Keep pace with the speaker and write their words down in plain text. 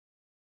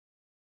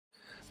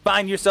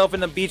Find yourself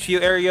in the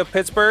Beachview area of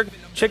Pittsburgh?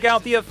 Check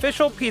out the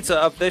official pizza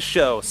of this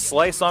show,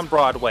 Slice on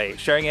Broadway,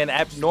 sharing an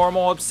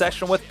abnormal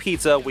obsession with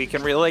pizza we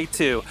can relate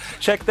to.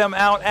 Check them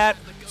out at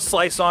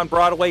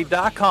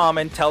sliceonbroadway.com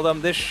and tell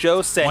them this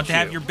show sent you. Want to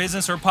have your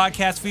business or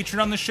podcast featured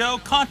on the show?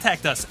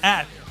 Contact us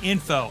at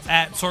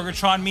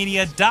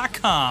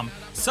info@sorgatronmedia.com.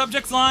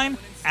 Subject line,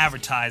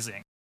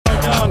 advertising.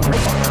 Hungry,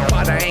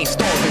 but I ain't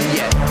starving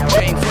yet.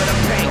 Chain for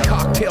the pain,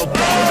 cocktail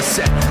bar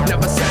set.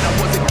 Never said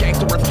I was a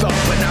gangster or thug,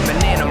 but I'm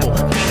an animal.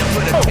 Feeding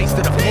for the taste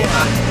of the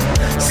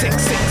fly. Sing.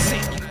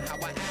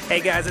 Hey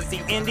guys, it's the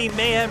Indy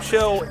Mayhem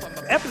Show,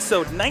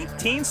 episode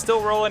 19,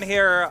 still rolling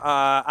here.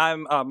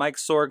 I'm Mike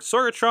Sorg,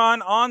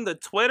 Sorgatron on the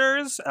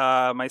Twitters.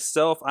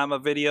 Myself, I'm a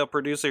video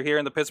producer here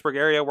in the Pittsburgh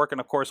area,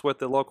 working, of course, with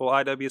the local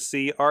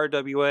IWC,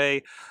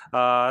 RWA,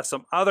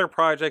 some other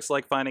projects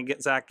like finding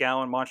Zach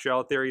Gowen,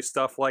 Montreal Theory,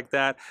 stuff like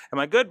that. And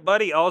my good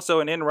buddy also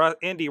in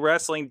indie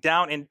wrestling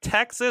down in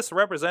Texas,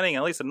 representing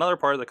at least another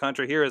part of the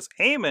country here, is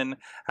Eamon.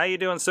 How you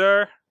doing,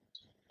 sir?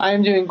 I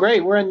am doing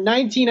great. We're in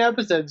 19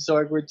 episodes,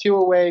 Sorg. We're 2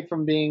 away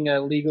from being a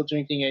legal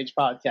drinking age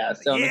podcast,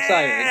 so I'm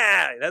excited.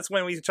 Yeah, that's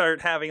when we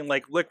start having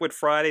like Liquid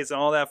Fridays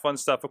and all that fun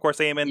stuff. Of course,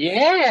 Eamon.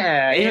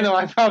 Yeah, even though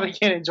I probably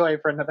can't enjoy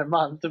it for another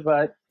month,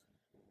 but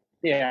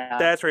yeah.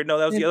 That's right. No,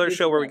 that was the other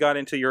show where we got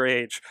into your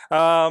age. He's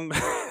a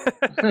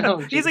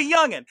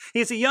youngin'.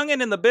 He's a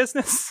youngin' in the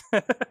business,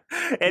 and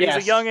he's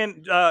a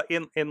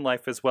youngin' in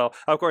life as well.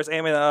 Of course,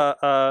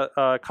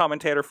 Eamon,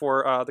 commentator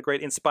for the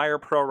great Inspire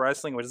Pro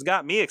Wrestling, which has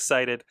got me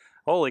excited.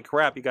 Holy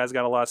crap, you guys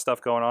got a lot of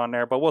stuff going on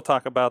there, but we'll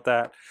talk about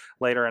that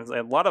later. And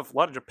a lot of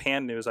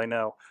Japan news I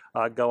know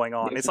going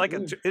on. It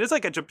is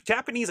like a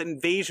Japanese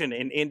invasion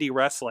in indie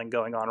wrestling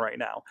going on right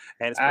now,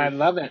 and I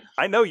love it.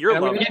 I know you're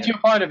loving it. I'm going to get you a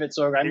part of it,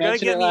 Sorg. You're going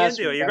to get me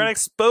into it. You're going to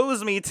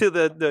expose me to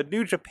the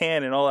New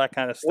Japan and all that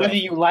kind of stuff. Whether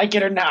you like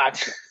it or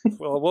not.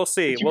 Well, we'll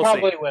see. You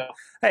probably will.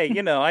 Hey,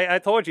 I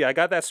told you I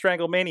got that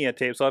Stranglemania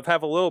tape, so I've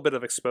had a little bit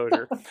of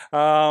exposure.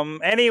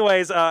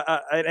 Anyways,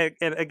 and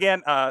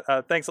again,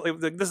 thanks.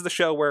 This is the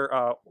show where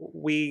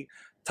we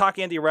talk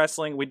indie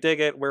wrestling. We dig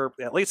it. We're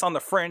at least on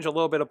the fringe, a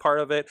little bit a part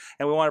of it,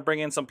 and we want to bring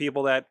in some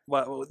people that,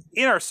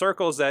 in our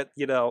circles, that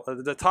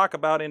to talk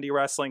about indie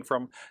wrestling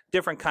from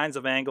different kinds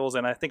of angles.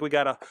 And I think we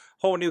got a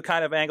whole new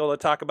kind of angle to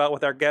talk about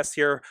with our guests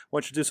here.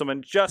 We'll introduce them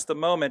in just a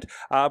moment.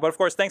 But of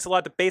course, thanks a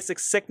lot to Basic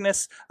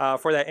Sickness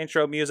for that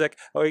intro music.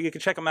 Or you can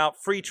check them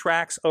out, free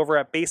tracks over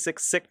at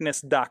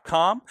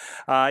basicsickness.com.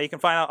 You can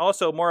find out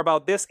also more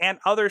about this and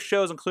other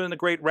shows, including the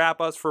great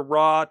wrap-ups for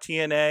Raw,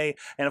 TNA,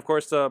 and of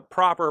course the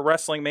proper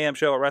Wrestling Mayhem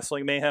Show at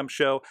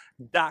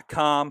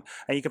WrestlingMayhemShow.com.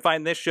 And you can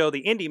find this show,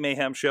 the Indie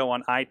Mayhem Show,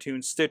 on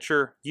iTunes,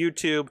 Stitcher,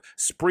 YouTube,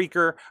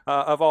 Spreaker,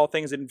 of all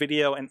things in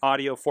video and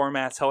audio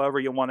formats,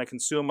 however you want to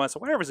consume us,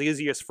 whatever's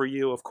easiest for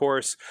you, of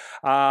course.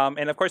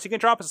 And of course, you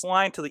can drop us a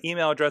line to the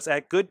email address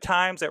at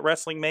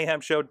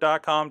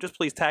goodtimes@WrestlingMayhemShow.com. Just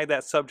please tag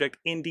that subject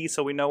Indie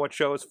so we know what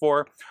show it's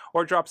for,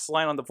 or drop us a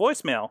line on the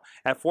voicemail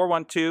at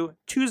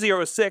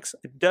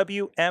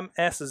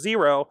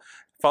 412-206-WMS0.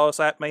 Follow us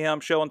at Mayhem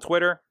Show on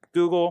Twitter,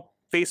 Google,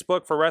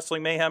 Facebook for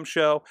Wrestling Mayhem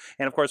Show.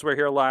 And of course, we're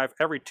here live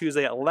every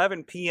Tuesday at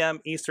 11 p.m.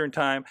 Eastern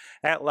Time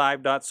at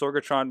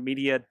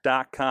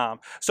live.sorgatronmedia.com.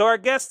 So our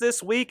guest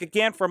this week,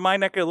 again, from my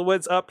neck of the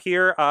woods up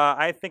here,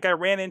 I think I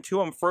ran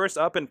into him first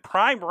up in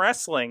Prime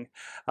Wrestling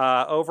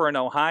over in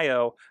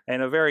Ohio,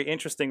 in a very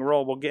interesting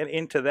role. We'll get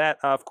into that.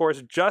 Of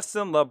course,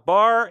 Justin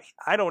LaBar.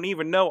 I don't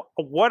even know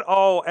what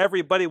all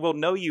everybody will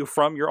know you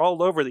from. You're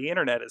all over the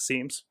internet, it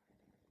seems.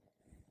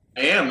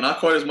 I am, not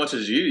quite as much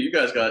as you. You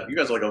guys are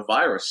like a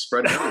virus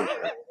spreading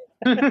everywhere.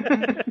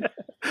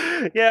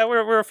 Yeah,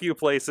 we're a few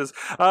places.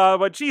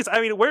 But geez, I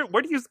mean, where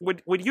do you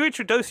would you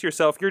introduce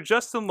yourself? You're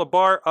Justin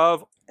LaBar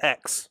of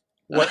X.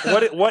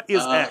 What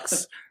is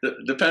X?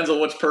 Depends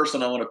on which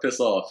person I want to piss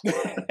off.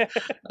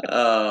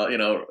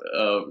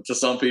 To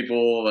some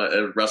people,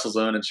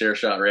 WrestleZone and Share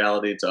Shot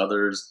Reality. To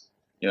others,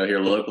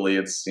 here locally,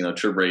 it's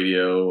Trib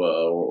Radio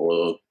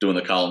or doing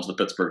the columns of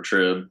the Pittsburgh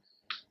Trib.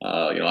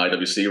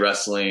 IWC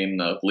Wrestling,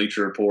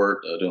 Bleacher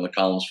Report, doing the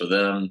columns for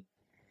them.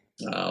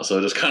 So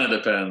it just kind of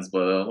depends,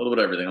 but a little bit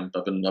of everything. I've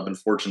been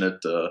fortunate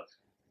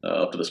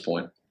up to this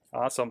point.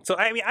 Awesome. So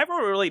I mean, I've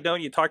never really known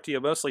you, talk to you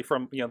mostly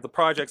from the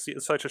projects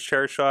such as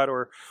Share Shot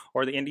or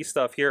the indie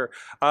stuff here.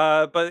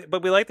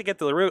 But we like to get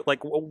to the root.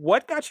 Like,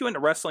 what got you into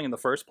wrestling in the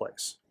first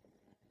place?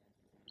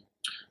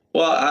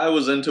 Well, I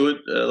was into it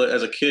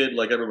as a kid,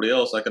 like everybody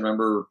else.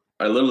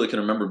 I literally can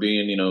remember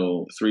being,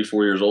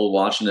 3-4 years old,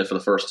 watching it for the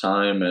first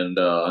time, and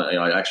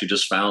I actually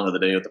just found the other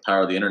day with the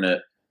power of the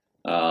internet,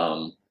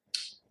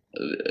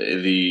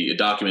 the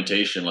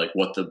documentation, like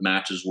what the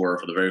matches were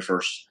for the very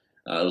first.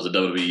 It was a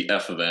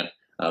WWF event,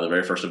 the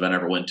very first event I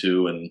ever went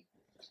to, and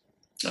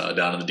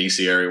down in the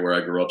DC area where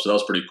I grew up. So that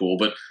was pretty cool.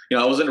 But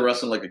I was into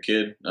wrestling like a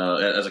kid,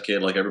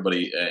 like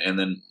everybody. And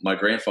then my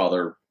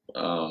grandfather,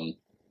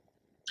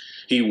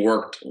 he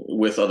worked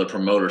with other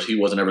promoters. He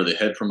wasn't ever the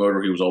head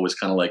promoter. He was always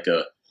kind of like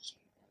a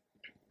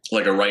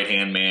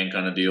right-hand man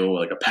kind of deal,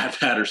 like a Pat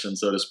Patterson,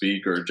 so to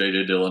speak, or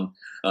J.J. Dillon,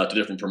 to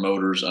different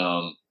promoters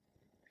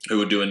who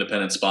would do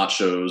independent spot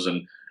shows.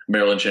 And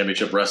Maryland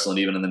Championship Wrestling,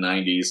 even in the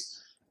 90s.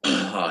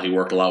 He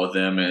worked a lot with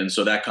them. And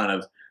so that kind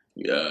of,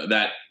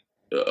 that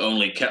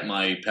only kept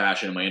my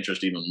passion and my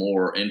interest even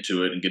more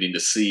into it, and getting to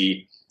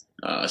see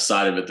a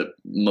side of it that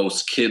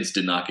most kids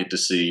did not get to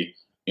see.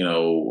 We'd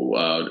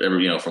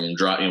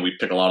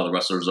pick a lot of the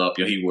wrestlers up.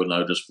 He would, and I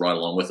would just ride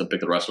along with him,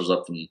 pick the wrestlers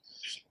up from,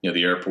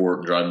 the airport,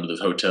 and drive them to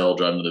the hotel,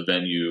 drive them to the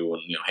venue,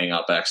 and, hang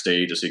out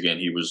backstage. Just, again,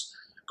 he was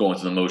going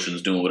through the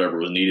motions, doing whatever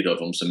was needed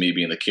of him. So me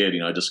being the kid,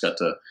 I just got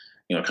to,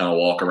 kind of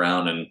walk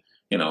around, and,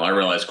 I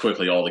realized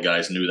quickly all the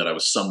guys knew that I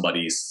was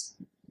somebody's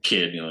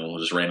kid,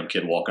 just random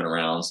kid walking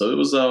around. So it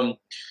was,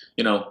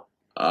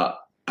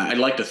 I'd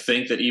like to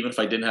think that even if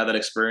I didn't have that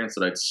experience,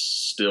 that I'd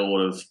still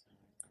would have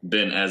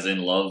been as in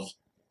love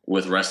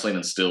with wrestling,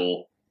 and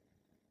still,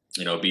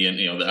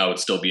 that I would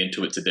still be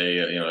into it today,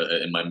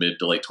 in my mid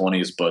to late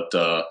 20s. But,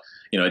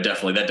 that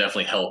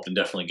definitely helped, and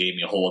definitely gave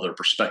me a whole other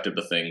perspective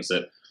to things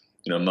that,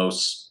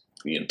 most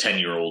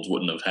 10-year-olds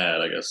wouldn't have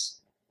had, I guess.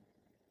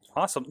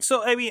 Awesome.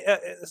 So, I mean,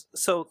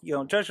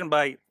 judging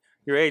by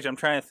your age, I'm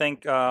trying to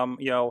think,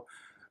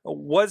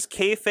 was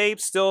kayfabe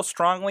still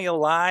strongly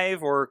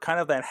alive, or kind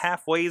of that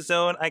halfway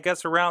zone, I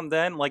guess, around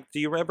then? Like, do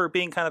you remember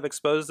being kind of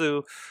exposed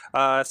to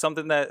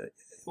something that,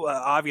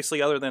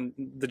 obviously, other than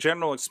the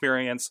general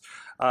experience,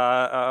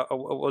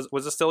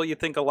 was it still, you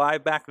think,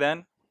 alive back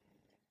then?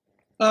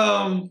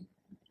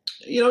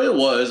 It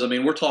was. I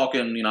mean, we're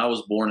talking, I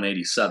was born in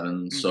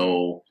 87, mm-hmm.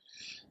 So,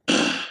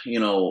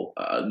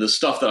 the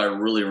stuff that I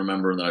really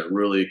remember and that I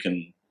really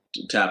can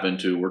tap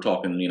into, we're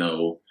talking,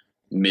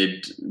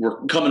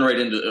 we're coming right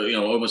into,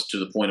 almost to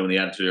the point when the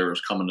Attitude Era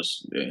was coming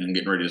and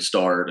getting ready to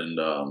start.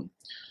 And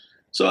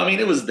so, I mean,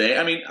 it was there.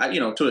 I mean,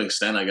 to an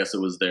extent, I guess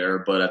it was there.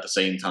 But at the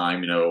same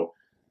time, there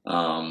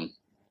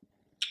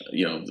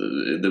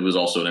was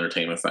also an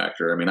entertainment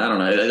factor. I mean, I don't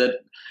know.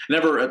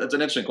 That's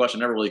an interesting question.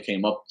 Never really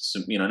came up,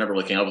 never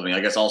really came up with me. I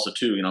guess also,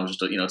 too,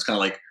 just, it's kind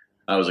of like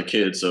I was a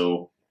kid.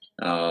 So,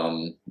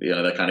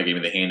 that kind of gave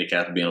me the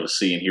handicap of being able to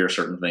see and hear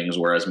certain things.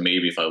 Whereas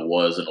maybe if I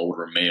was an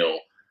older male,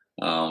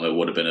 it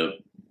would have been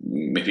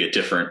maybe a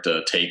different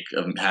take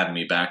of having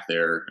me back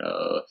there,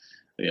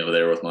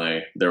 there with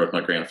my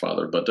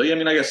grandfather. But I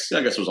mean, I guess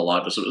it was a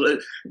lot.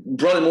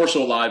 Probably more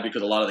so alive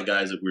because a lot of the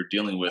guys that we were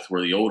dealing with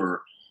were the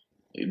older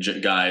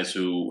guys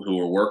who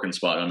were working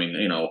spot. I mean,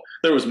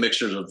 there was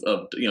mixtures of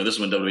this is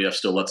when WWF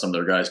still let some of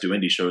their guys do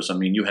indie shows. I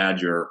mean, you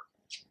had your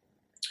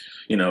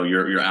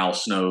Al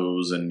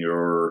Snows and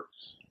your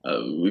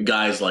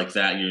guys like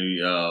that,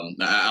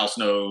 Al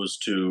Snows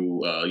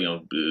to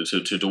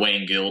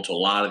Dwayne Gill, to a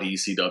lot of the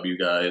ECW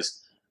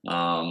guys.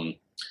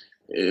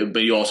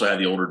 But you also had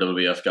the older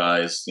WWF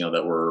guys,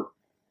 that were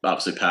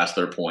obviously past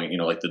their point,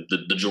 like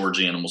the George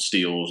Animal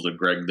Steels, the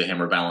Greg the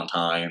Hammer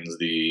Valentines,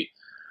 the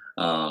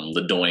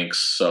Doinks.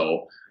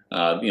 So,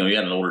 you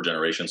had an older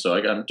generation. So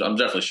I'm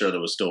definitely sure there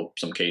was still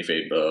some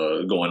kayfabe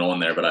going on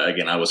there. But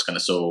I was kind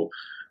of so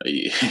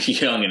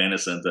young and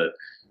innocent that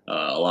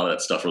a lot of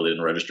that stuff really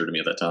didn't register to me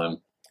at that time.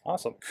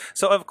 Awesome.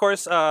 So, of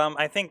course,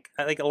 I think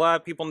a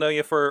lot of people know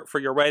you for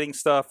your writing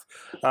stuff,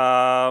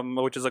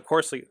 which is, of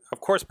course,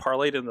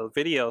 parlayed in the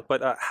video.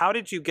 But how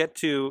did you get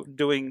to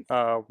doing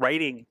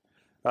writing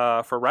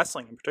for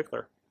wrestling in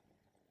particular?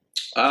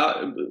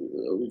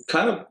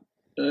 Kind of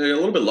a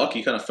little bit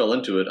lucky. Kind of fell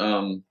into it.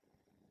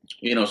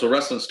 So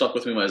wrestling stuck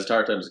with me my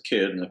entire time as a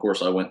kid, and of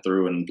course, I went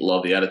through and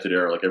loved the Attitude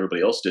Era like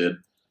everybody else did.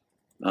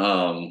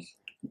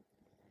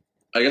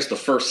 I guess the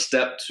first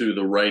step to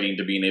the writing,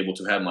 to being able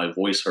to have my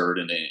voice heard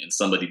and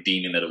somebody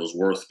deeming that it was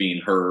worth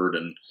being heard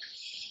and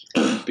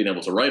being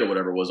able to write or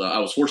whatever, was I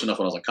was fortunate enough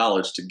when I was in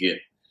college to get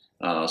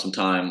some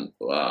time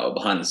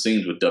behind the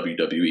scenes with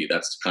WWE.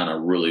 That's kind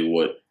of really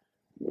what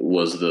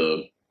was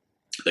the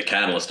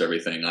catalyst to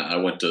everything. I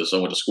went to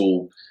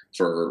school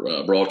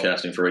for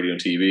broadcasting for radio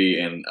and TV,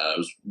 and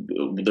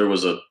there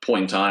was a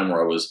point in time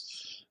where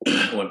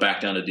I went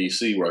back down to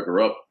DC where I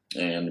grew up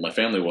and my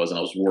family was, and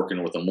I was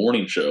working with a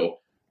morning show.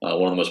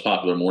 One of the most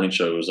popular morning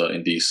shows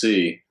in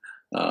D.C.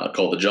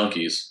 Called The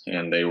Junkies,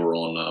 and they were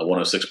on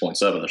 106.7.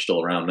 They're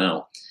still around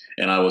now.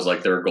 And I was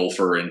like their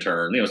golfer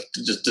intern,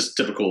 just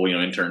typical,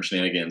 intern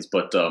shenanigans.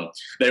 But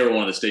they were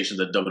one of the stations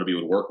that WWE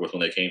would work with when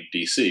they came to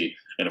D.C.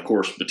 And, of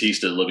course,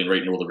 Batista, living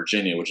right in Northern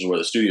Virginia, which is where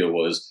the studio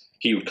was,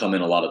 he would come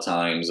in a lot of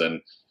times. And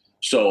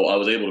so I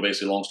was able to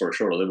basically, long story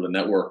short, I was able to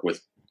network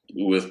with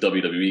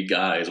WWE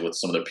guys, with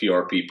some of their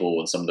PR people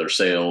and some of their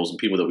sales and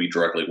people that we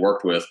directly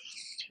worked with.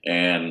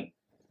 And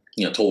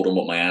told them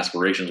what my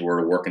aspirations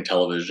were to work in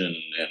television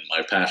and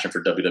my passion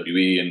for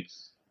WWE, and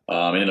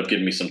ended up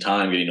giving me some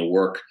time getting to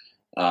work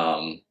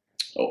under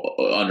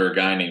a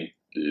guy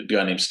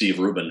named Steve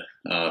Rubin,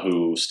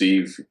 who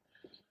Steve,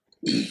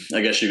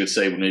 I guess you could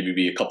say, would maybe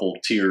be a couple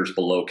tiers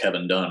below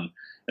Kevin Dunn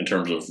in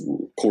terms of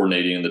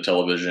coordinating the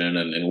television,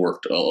 and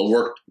worked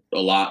a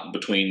lot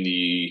between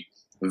the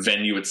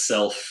venue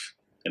itself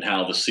and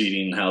how the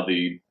seating, how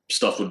the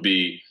stuff would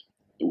be,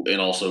 and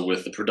also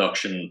with the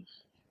production,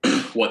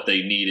 what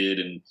they needed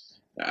and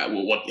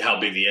how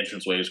big the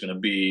entranceway was going to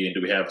be, and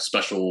do we have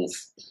special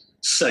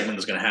segment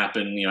that's going to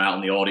happen, out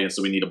in the audience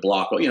that we need to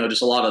block.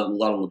 Just a lot of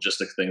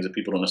logistic things that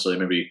people don't necessarily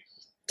maybe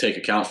take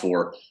account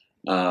for.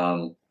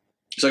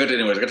 So I got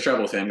to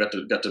travel with him, got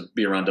to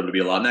be around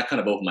WWE a lot, and that kind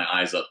of opened my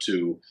eyes up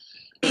to,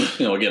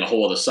 again, a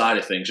whole other side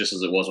of things, just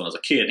as it was when I was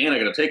a kid. And I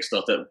got to take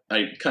stuff that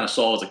I kind of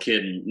saw as a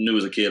kid and knew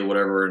as a kid or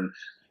whatever, and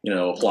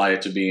apply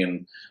it to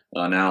being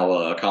now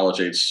a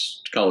college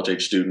age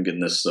student, getting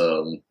this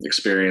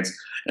experience.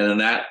 And then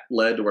that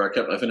led to where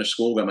I finished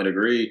school, got my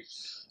degree,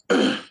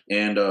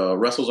 and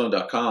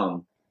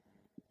WrestleZone.com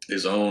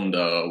is owned.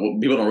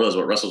 People don't realize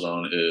what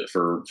WrestleZone is,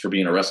 for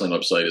being a wrestling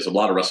website is. A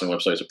lot of wrestling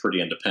websites are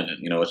pretty independent.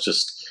 It's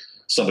just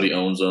somebody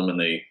owns them and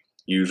they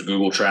use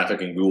Google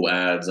traffic and Google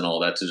ads and all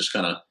that to just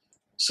kind of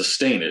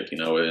sustain it.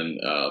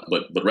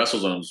 But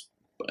WrestleZone's,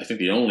 I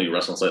think, the only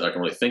wrestling site I can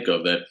really think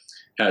of that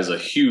has a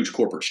huge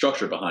corporate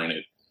structure behind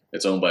it.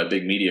 It's owned by a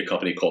big media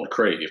company called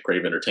Crave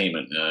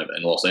Entertainment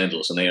in Los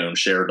Angeles, and they own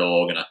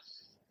ShareDog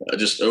and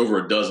just over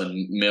a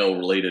dozen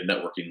male-related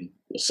networking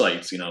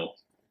sites.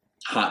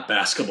 Hot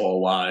Basketball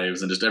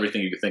Wives and just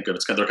everything you could think of.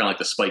 They're kind of like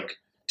the Spike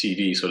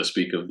TV, so to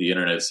speak, of the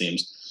internet, it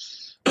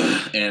seems.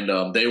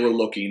 And they were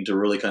looking to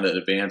really kind of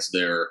advance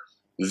their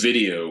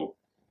video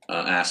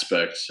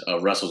aspect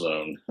of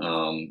WrestleZone.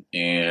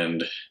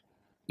 And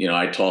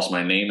I tossed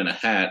my name in a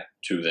hat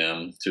to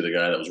them, to the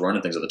guy that was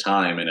running things at the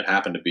time, and it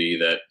happened to be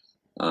that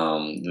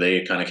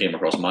they kind of came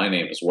across my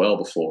name as well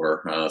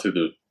before through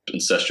the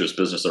incestuous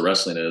business that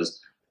wrestling is,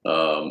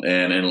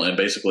 and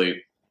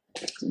basically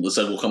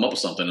said we'll come up with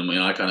something. And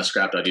I kind of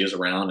scrapped ideas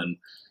around and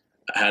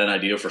had an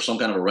idea for some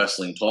kind of a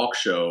wrestling talk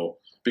show,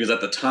 because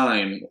at the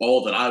time,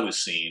 all that I was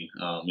seeing,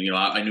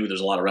 I knew there's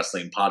a lot of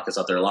wrestling podcasts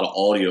out there, a lot of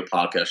audio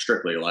podcasts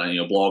strictly,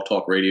 Blog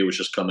Talk Radio was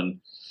just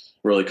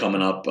really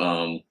coming up.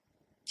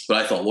 But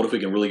I thought, what if we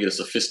can really get a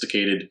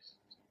sophisticated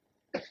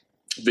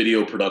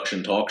video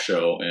production talk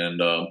show?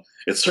 And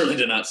it certainly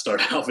did not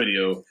start out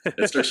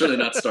It certainly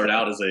not start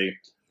out as a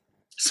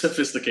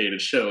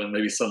sophisticated show, and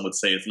maybe some would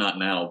say it's not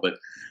now. But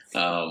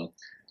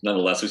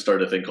nonetheless, we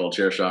started a thing called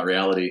Chair Shot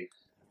Reality.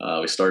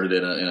 We started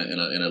in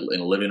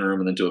a living room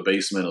and then to a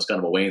basement. It was kind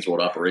of a Wayne's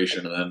World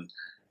operation, and then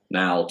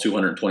now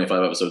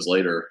 225 episodes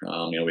later,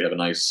 we have a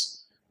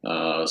nice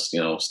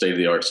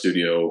state-of-the-art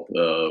studio,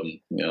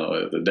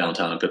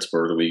 downtown in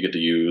Pittsburgh that we get to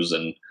use,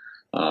 and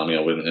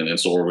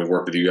so we've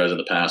worked with you guys in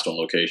the past on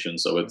location.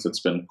 So it's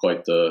been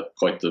quite the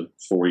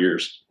 4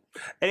 years.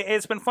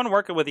 It's been fun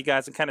working with you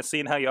guys and kind of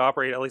seeing how you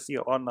operate, at least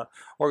on the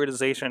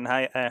organization,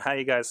 how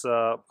you guys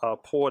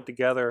pull it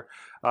together.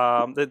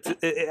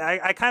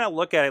 I kind of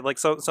look at it like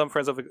some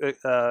friends have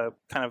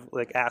kind of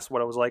like asked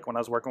what it was like when I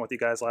was working with you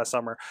guys last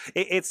summer.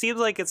 It seems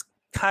like it's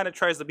kind of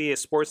tries to be a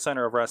sports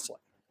center of wrestling.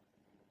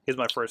 Is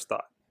my first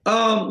thought.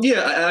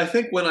 I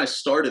think when I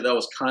started, that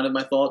was kind of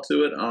my thought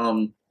to it.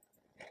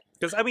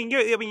 Because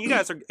you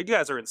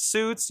guys are in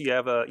suits. You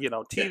have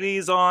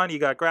TVs on. You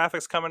got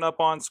graphics coming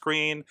up on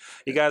screen.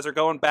 You guys are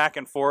going back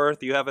and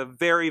forth. You have a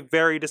very,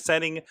 very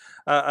dissenting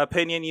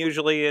opinion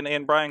usually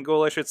in Brian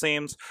Ghoulish, it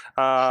seems.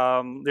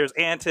 There's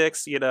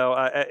antics.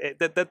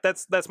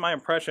 That's my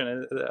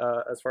impression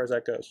as far as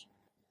that goes.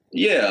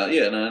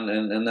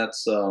 And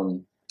that's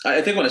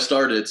I think when I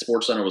started,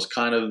 SportsCenter was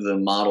kind of the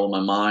model in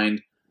my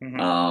mind.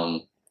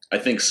 Mm-hmm. I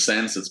think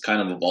since it's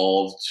kind of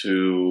evolved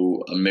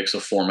to a mix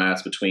of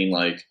formats between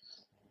like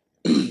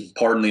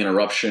Pardon the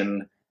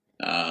Interruption,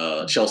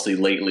 Chelsea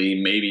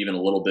Lately, maybe even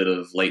a little bit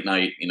of late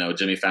night,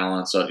 Jimmy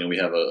Fallon. So we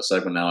have a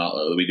segment now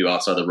that we do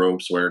Outside the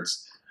Ropes, where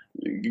it's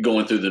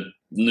going through the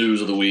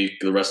news of the week,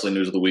 the wrestling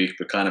news of the week,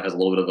 but kind of has a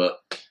little bit of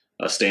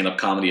a stand-up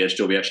comedy edge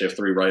to it. We actually have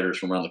 3 writers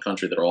from around the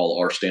country that are all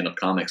our stand-up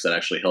comics that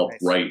actually help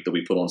write, that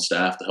we put on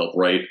staff to help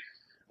write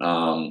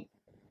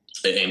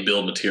and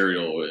build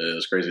material,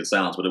 as crazy as it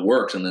sounds, but it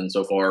works. And then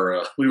so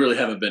far, we really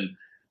haven't been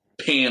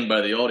panned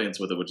by the audience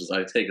with it, which is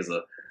I take as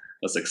a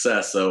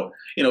success. So,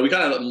 we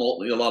kind of have a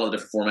lot of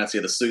different formats. You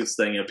have the suits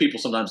thing.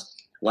 People sometimes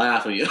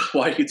laugh,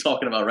 why are you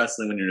talking about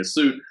wrestling when you're in a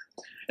suit?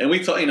 And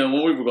we thought, when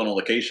we were going on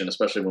location,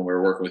 especially when we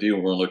were working with you,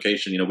 when we were on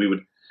location, we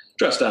would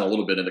dress down a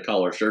little bit into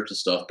collar shirts and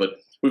stuff, but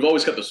we've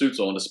always kept the suits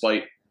on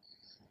despite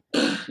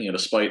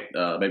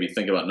maybe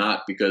think about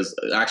not, because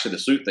actually the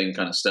suit thing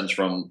kind of stems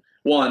from,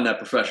 one, that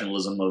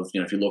professionalism of,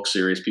 if you look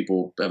serious,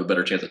 people have a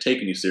better chance of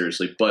taking you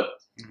seriously. But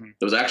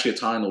there was actually a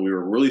time when we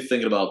were really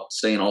thinking about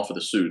staying off of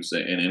the suits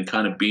and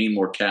kind of being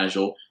more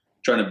casual,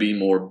 trying to be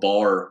more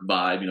bar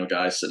vibe,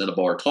 guys sitting at a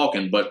bar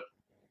talking. But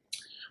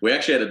we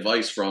actually had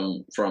advice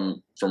from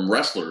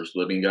wrestlers.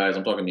 I mean, guys,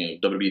 I'm talking,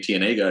 WWE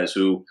TNA guys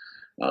who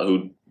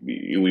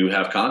we would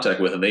have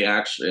contact with, and they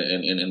actually,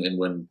 and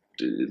when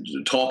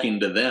talking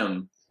to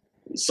them,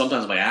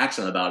 sometimes by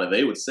accident about it,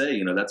 they would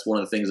say, that's one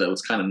of the things that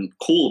was kind of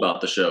cool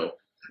about the show.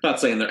 Not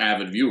saying they're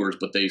avid viewers,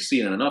 but they see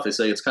it enough. They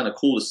say it's kind of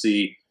cool to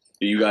see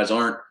that you guys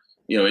aren't,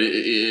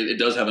 it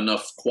does have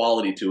enough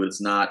quality to it.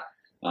 It's not,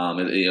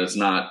 it's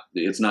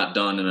not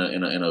done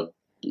in a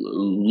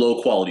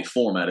low quality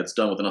format. It's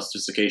done with enough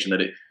sophistication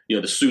that it,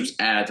 the suits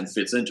adds and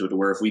fits into it, to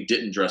where if we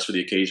didn't dress for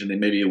the occasion,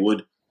 then maybe it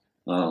would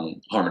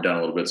harm it down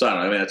a little bit. So I don't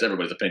know. I mean, that's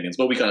everybody's opinions,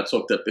 but we kind of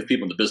took that if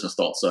people in the business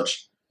thought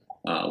such.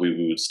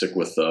 we would stick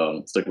with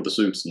the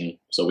suits, and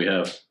so we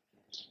have.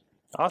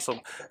 Awesome.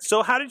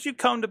 So how did you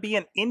come to be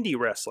in indie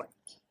wrestling?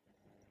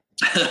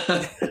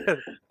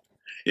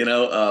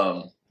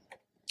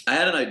 I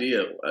had an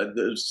idea.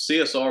 The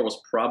CSR was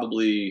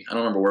probably, I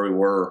don't remember where we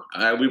were.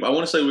 I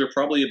want to say we were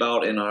probably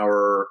about in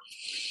our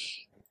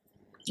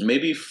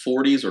maybe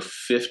 40s or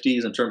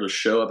 50s in terms of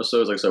show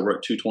episodes. Like I said, we're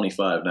at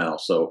 225 now.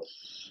 So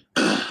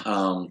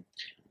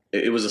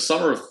it was the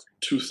summer of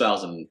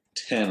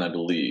 2010, I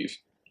believe.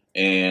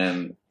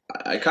 And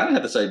I kind of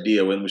had this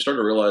idea when we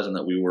started realizing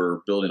that we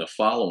were building a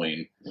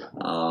following,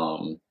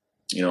 and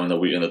that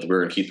we were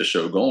going to keep the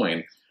show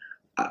going.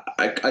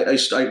 I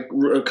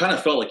kind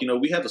of felt like,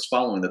 we have this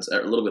following that's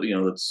a little bit,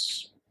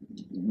 that's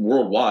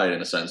worldwide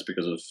in a sense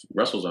because of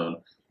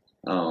WrestleZone.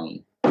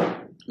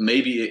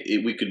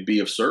 Maybe we could be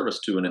of service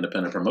to an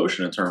independent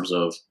promotion in terms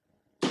of,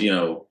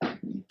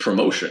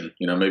 promotion.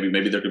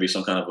 Maybe there could be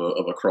some kind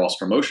of a cross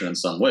promotion in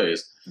some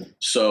ways.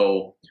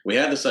 So we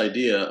had this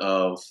idea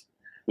of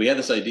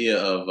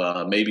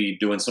maybe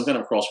doing some kind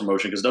of cross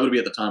promotion because WWE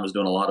at the time was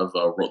doing a lot of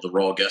the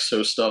Raw guest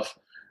host stuff.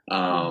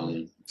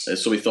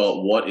 So we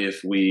thought, what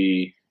if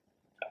we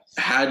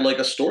had like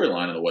a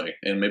storyline in a way,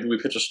 and maybe we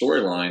pitch a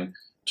storyline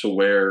to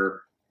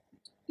where,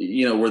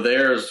 we're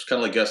there as kind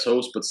of like guest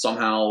hosts, but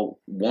somehow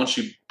once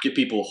you get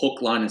people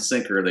hook, line, and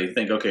sinker, they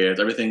think, okay,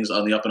 everything's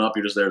on the up and up,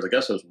 you're just there as a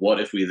guest host. What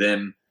if we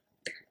then,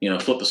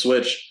 flip the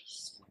switch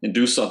and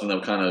do something that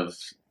would kind of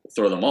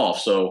throw them off?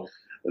 So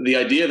the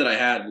idea that I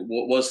had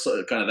was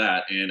kind of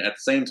that, and at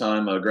the same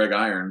time, Greg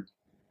Iron,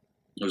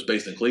 who was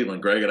based in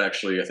Cleveland. Greg had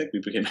actually, I think we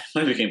became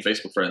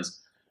Facebook friends.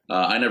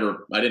 I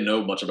didn't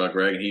know much about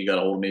Greg, and he got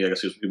a hold of me. I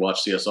guess he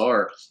watched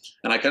CSR,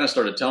 and I kind of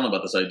started telling him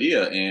about this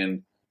idea,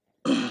 and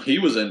he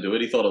was into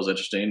it. He thought it was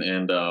interesting,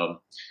 and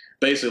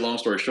basically, long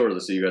story short,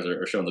 as you guys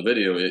are showing the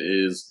video,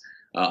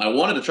 I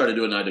wanted to try to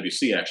do an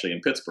IWC actually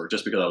in Pittsburgh,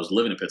 just because I was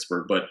living in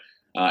Pittsburgh. But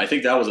I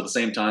think that was at the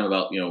same time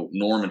about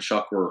Norm and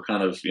Chuck were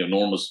kind of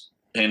Norm was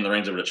handing the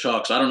reins over to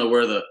Chuck, so I don't know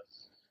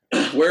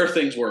where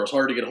things were. It was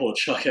hard to get a hold of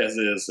Chuck as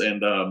is,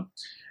 and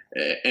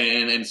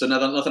so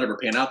nothing ever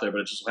panned out there.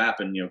 But it just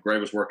happened.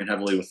 Greg was working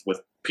heavily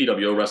with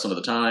PWO wrestling at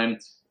the time.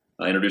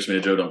 Introduced me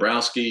to Joe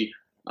Dombrowski.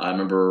 I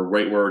remember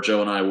right where Joe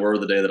and I were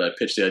the day that I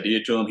pitched the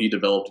idea to him. He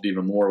developed it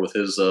even more with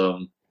his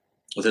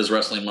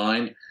wrestling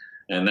mind.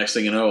 And next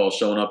thing you know, I was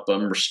showing up. I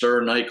remember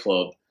Stir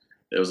nightclub.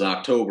 It was in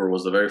October.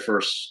 Was the very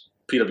first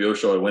PWO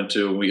show I went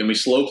to. And we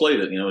slow played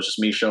it. It was just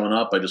me showing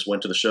up. I just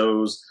went to the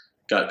shows,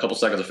 got a couple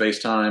seconds of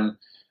FaceTime,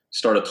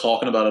 started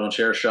talking about it on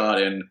Chair Shot,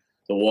 and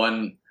the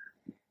one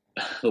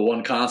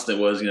constant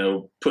was,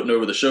 putting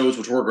over the shows,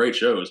 which were great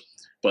shows.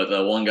 But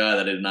the one guy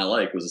that I did not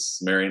like was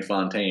Marion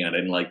Fontaine. I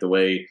didn't like the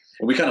way,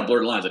 and we kind of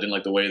blurred lines. I didn't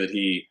like the way that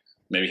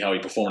maybe how he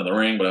performed in the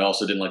ring, but I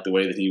also didn't like the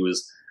way that he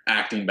was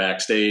acting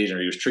backstage or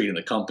he was treating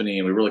the company.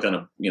 And we really kind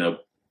of,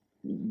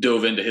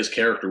 dove into his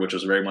character, which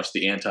was very much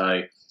the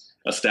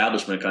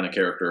anti-establishment kind of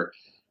character.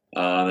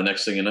 The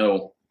next thing you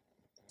know,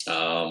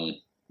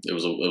 it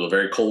was a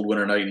very cold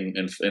winter night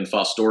in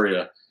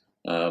Fostoria,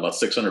 about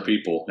 600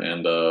 people,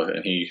 and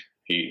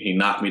he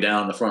knocked me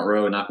down in the front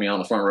row, knocked me out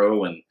in the front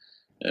row, and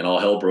all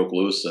hell broke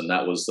loose. And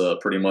that was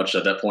pretty much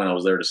at that point I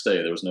was there to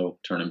stay. There was no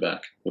turning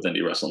back with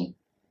indie wrestling.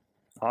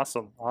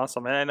 Awesome.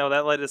 And I know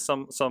that led to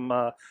some.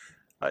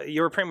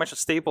 You were pretty much a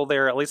staple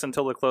there, at least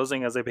until the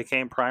closing, as they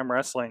became Prime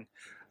Wrestling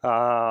for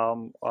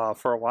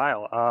a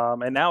while,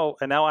 and now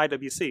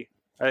IWC.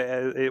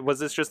 Was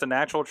this just a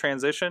natural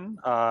transition?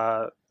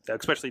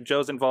 Especially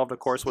Joe's involved, of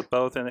course, with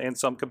both in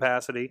some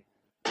capacity.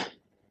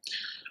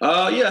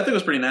 Yeah, I think it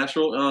was pretty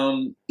natural.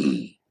 I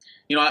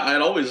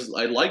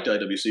liked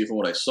IWC from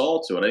what I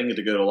saw to it. I didn't get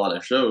to go to a lot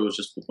of shows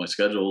just with my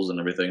schedules and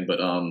everything, but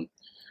I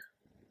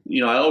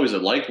always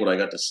liked what I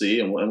got to see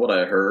and what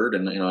I heard,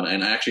 and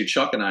actually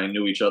Chuck and I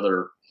knew each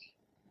other.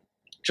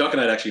 Chuck and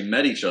I had actually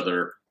met each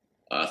other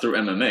through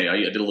MMA. I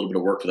did a little bit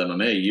of work with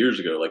MMA years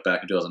ago, like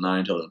back in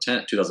 2009,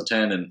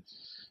 2010, and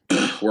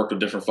worked with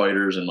different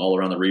fighters and all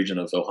around the region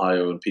of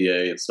Ohio and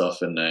PA and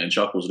stuff. And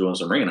Chuck was doing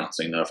some ring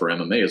announcing for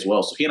MMA as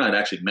well. So he and I had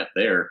actually met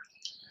there.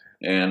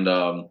 And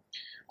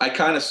I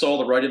kind of saw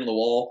the writing on the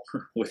wall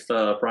with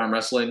Prime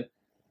Wrestling.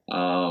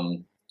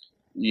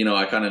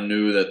 I kind of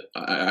knew that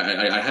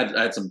I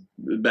had some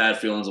bad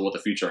feelings of what the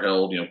future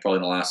held, probably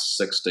in the last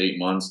 6 to 8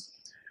 months.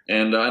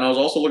 And I was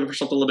also looking for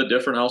something a little bit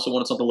different. I also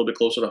wanted something a little bit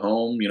closer to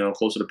home,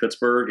 closer to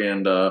Pittsburgh.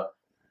 And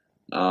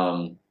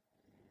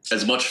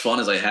as much fun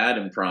as I had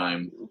in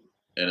Prime,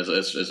 and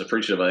as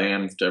appreciative I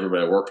am to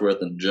everybody I worked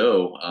with and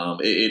Joe,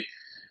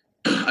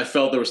 I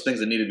felt there was things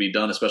that needed to be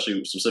done,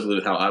 especially specifically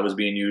with how I was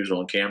being used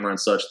on camera and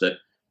such, that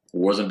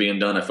wasn't being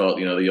done. I felt,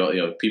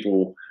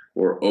 people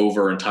were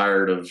over and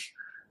tired of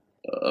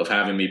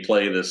having me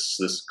play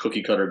this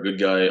cookie cutter good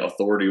guy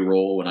authority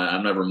role, and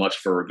I'm never much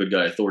for good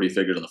guy authority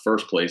figures in the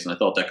first place, and I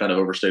thought that kind of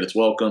overstayed its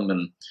welcome.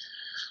 And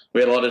we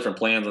had a lot of different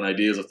plans and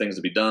ideas of things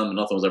to be done, but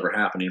nothing was ever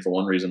happening for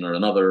one reason or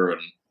another.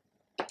 And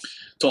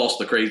tossed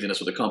the craziness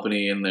with the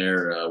company in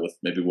there, with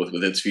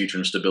its future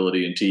and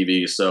stability in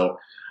TV. So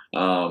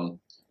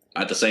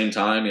at the same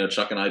time,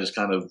 Chuck and I just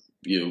kind of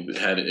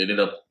ended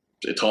up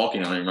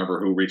talking. I don't remember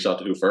who reached out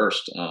to who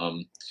first.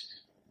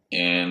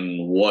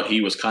 And what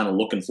he was kind of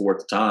looking for at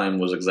the time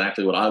was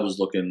exactly what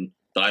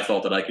that I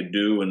thought that I could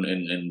do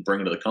and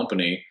bring to the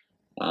company.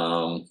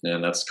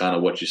 And that's kind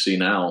of what you see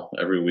now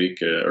every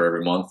week or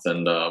every month.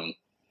 And,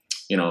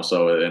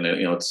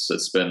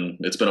 it's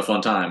been a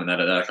fun time. And that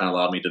kind of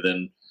allowed me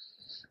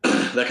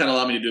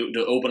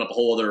to open up a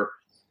whole other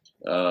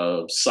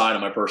side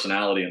of my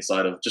personality and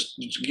side of just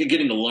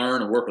getting to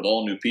learn and work with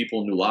all new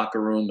people, new locker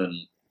room.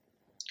 And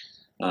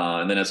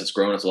then as it's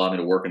grown, it's allowed me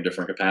to work in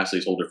different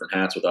capacities, hold different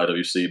hats with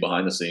IWC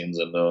behind the scenes.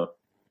 And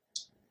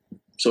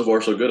so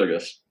far, so good, I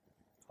guess.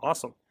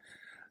 Awesome.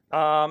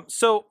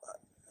 So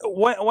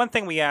one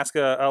thing we ask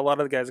a lot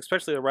of the guys,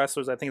 especially the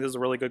wrestlers, I think this is a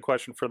really good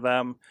question for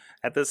them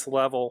at this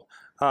level.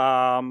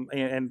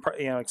 And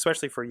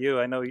especially for you,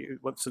 I know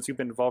since you've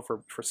been involved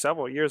for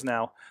several years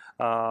now,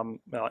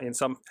 in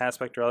some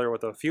aspect or other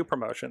with a few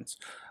promotions,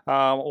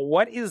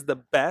 what is the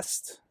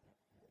best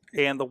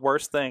and the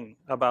worst thing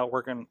about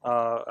working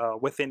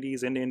with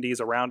indies, in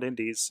indies, around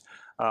indies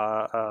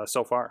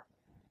so far?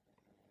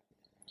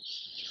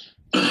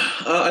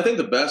 I think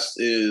the best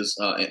is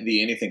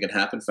the anything can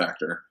happen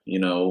factor.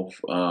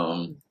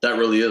 That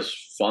really is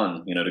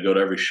fun, to go to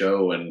every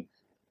show and,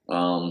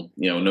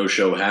 no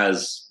show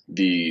has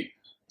the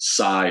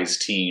size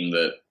team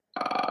that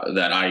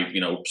I,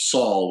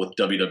 saw with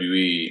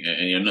WWE,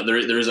 and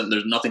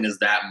there's nothing is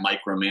that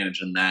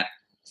micromanaged and that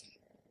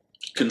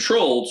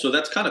controlled. So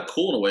that's kind of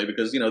cool in a way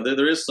because,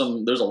 there's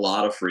a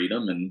lot of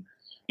freedom and,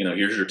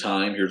 here's your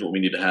time, here's what we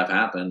need to have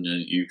happen.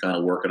 And you kind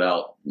of work it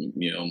out,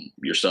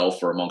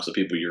 yourself or amongst the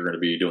people you're going to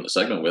be doing the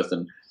segment with.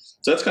 And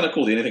so that's kind of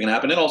cool. Anything can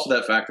happen. And also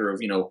that factor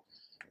of, you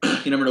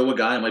never know what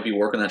guy might be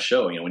working that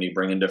show. When you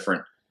bring in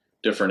different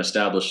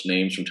established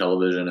names from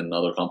television and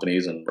other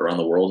companies and around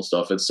the world and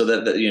stuff. It's so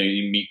that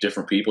you meet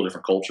different people,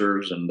 different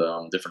cultures and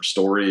different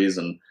stories.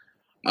 And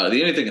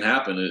the anything can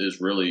happen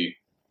is really,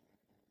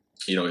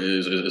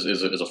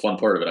 is a fun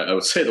part of it. I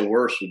would say the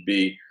worst would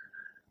be,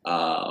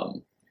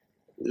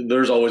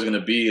 there's always going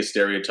to be a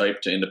stereotype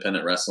to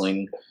independent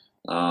wrestling,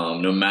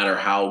 no matter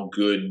how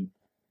good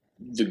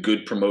the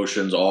good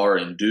promotions are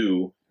and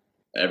do.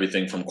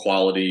 Everything from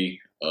quality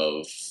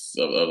of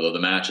the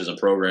matches and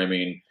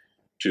programming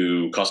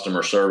to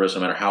customer service,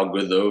 no matter how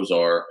good those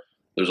are,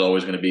 there's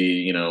always going to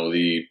be,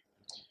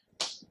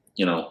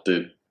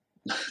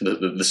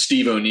 the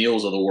Steve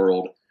O'Neills of the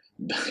world,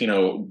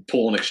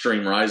 pulling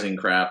Extreme Rising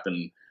crap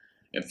and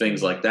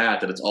things like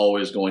that. That it's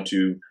always going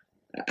to.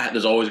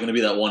 There's always going to be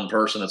that one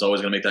person that's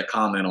always going to make that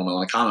comment on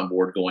the comment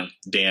board going,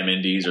 damn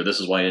indies, or this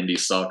is why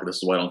indies suck, or this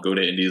is why I don't go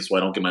to indies, this is why I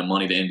don't give my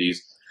money to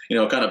indies.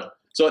 So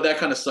that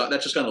kind of stuff,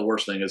 that's just kind of the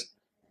worst thing is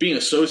being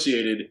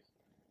associated,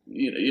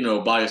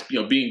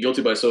 being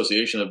guilty by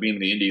association of being in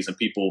the indies and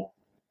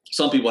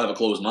some people have a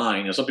closed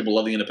mind. Some people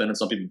love the independents,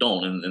 some people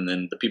don't. And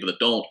then the people that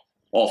don't,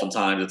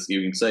 oftentimes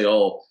you can say,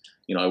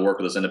 I work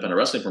with this independent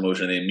wrestling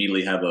promotion, and they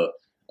immediately have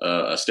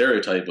a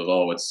stereotype of,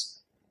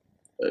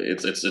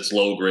 it's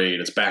low grade,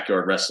 it's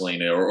backyard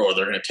wrestling, or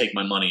they're going to take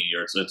my money,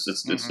 or it's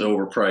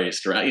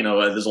overpriced, or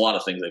there's a lot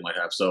of things they might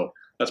have. So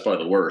that's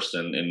probably the worst.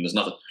 And there's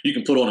nothing you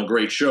can put on a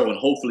great show, and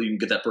hopefully you can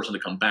get that person to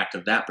come back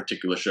to that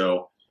particular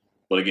show.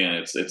 But again,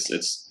 it's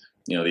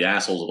the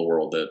assholes of the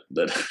world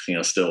that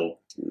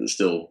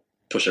still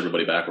push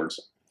everybody backwards.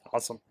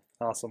 Awesome.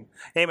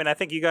 Eamon, I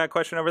think you got a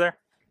question over there.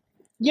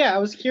 Yeah, I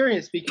was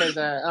curious because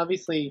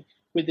obviously,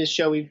 with this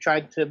show, we've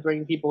tried to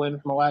bring people in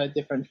from a lot of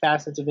different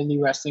facets of indie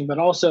wrestling, but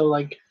also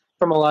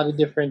from a lot of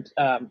different,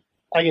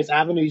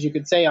 avenues, you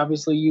could say.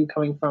 Obviously, you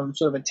coming from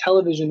sort of a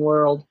television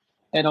world,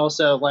 and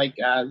also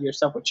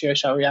yourself with Chair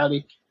Shot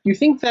Reality. Do you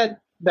think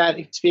that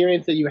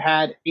experience that you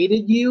had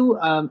aided you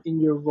in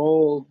your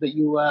role that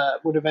you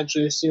would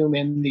eventually assume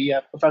in the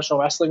professional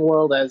wrestling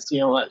world as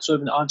sort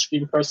of an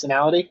on-screen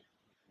personality?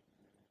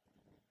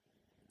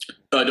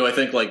 Do I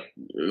think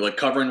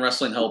covering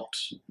wrestling helped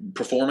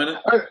perform in it?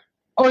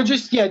 Or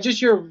just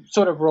your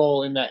sort of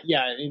role in that,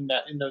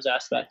 in those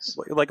aspects.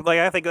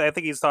 I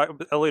think he's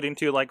alluding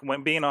to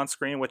when being on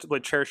screen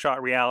with Chair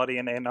Shot Reality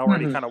and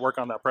already kind of work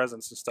on that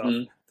presence and stuff.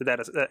 Did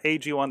that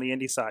aid you on the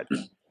indie side?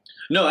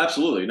 No,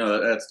 absolutely.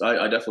 No,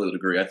 I definitely would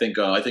agree. I think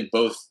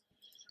both.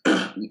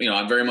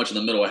 I'm very much in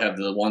the middle. I have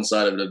the one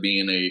side of it of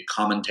being a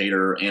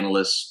commentator,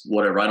 analyst,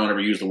 whatever. I don't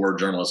ever use the word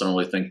journalist. I don't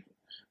really think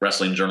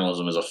wrestling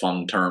journalism is a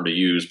fun term to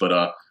use,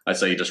 but I'd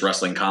say just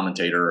wrestling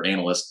commentator,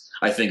 analyst.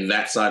 I think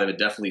that side of it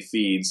definitely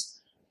feeds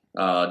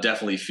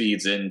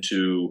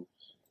into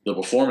the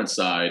performance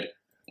side,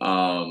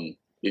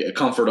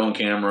 comfort on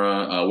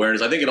camera,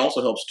 awareness. I think it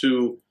also helps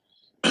too.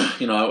 I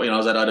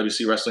was at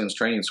IWC Wrestling's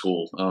training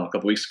school a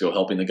couple weeks ago,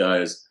 helping the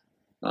guys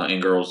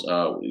and girls,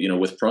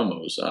 with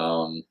promos,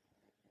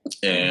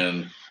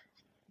 and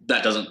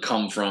that doesn't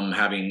come from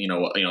having,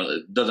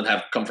 it doesn't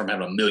come from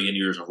having a million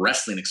years of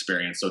wrestling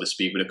experience, so to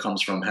speak, but it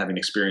comes from having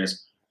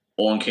experience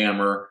on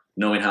camera,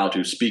 knowing how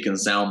to speak in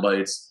sound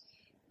bites,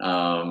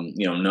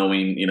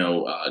 knowing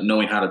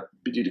how to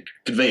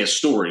convey a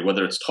story,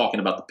 whether it's talking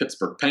about the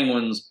Pittsburgh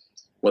Penguins,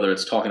 whether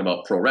it's talking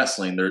about pro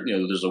wrestling,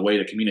 there's a way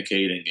to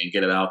communicate and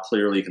get it out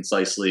clearly,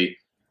 concisely,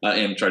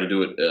 and try to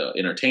do it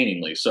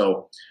entertainingly.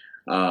 So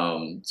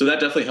that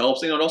definitely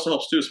helps. It also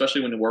helps too,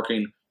 especially when you're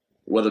working,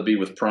 whether it be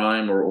with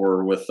Prime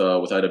or with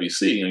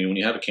IWC. When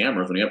you have a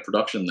camera, when you have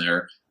production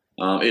there,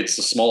 it's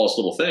the smallest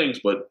little things,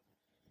 but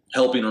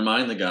helping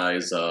remind the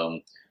guys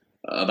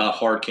about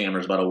hard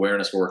cameras, about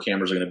awareness for where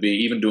cameras are going to be,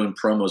 even doing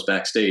promos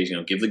backstage.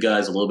 Give the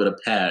guys a little bit of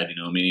pad.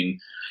 When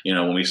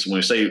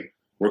we say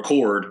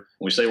record,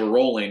 when we say we're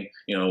rolling,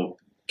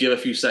 give a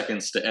few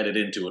seconds to edit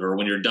into it, or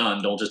when you're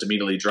done, don't just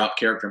immediately drop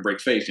character and break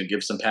face.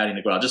 Give some padding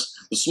to go out. Just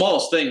the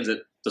smallest things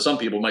that to some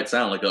people might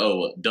sound like,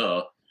 oh,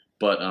 duh,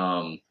 but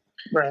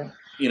right.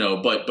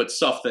 But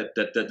stuff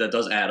that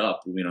does add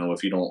up,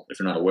 if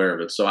you're not aware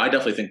of it. So I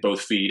definitely think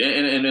both feed,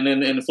 and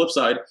the flip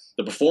side,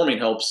 the performing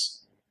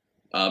helps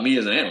me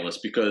as an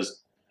analyst, because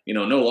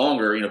no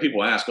longer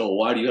people ask, oh,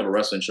 why do you have a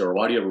wrestling show, or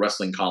why do you have a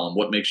wrestling column?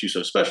 What makes you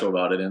so special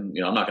about it? And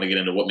I'm not going to get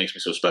into what makes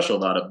me so special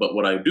about it, but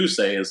what I do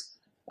say is,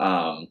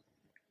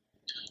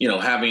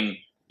 having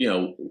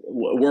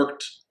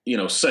worked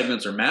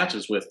segments or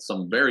matches with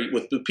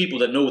with the people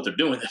that know what they're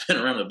doing, that've been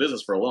around the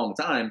business for a long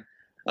time.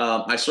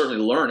 I certainly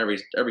learn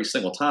every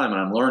single time,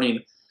 and I'm learning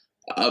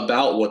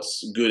about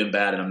what's good and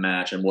bad in a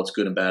match, and what's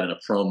good and bad in a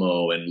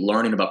promo, and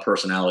learning about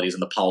personalities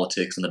and the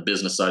politics and the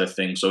business side of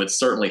things. So it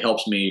certainly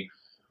helps me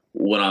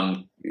when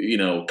I'm,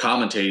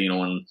 commentating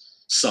on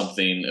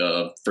something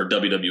for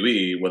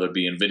WWE, whether it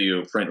be in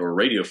video, print, or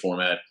radio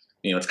format.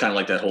 It's kind of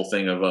like that whole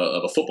thing of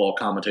a football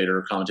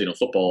commentator commentating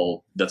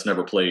football that's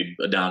never played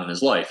a down in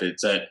his life.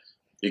 It's that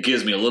it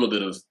gives me a little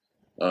bit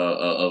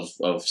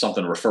of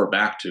something to refer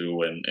back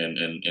to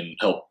and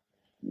help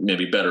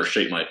maybe better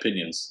shape my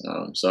opinions.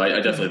 So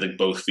I definitely think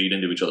both feed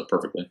into each other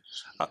perfectly.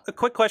 A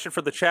quick question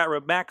for the chat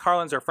room. Matt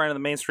Carlin's our friend of the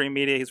mainstream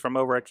media. He's from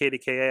over at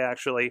KDKA,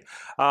 actually.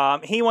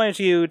 He wanted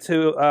you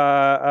to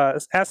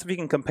ask if you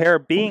can compare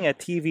being a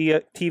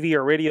TV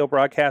or radio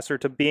broadcaster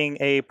to being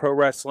a pro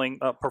wrestling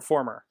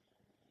performer.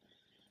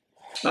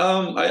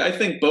 I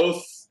think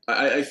both.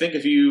 I think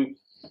if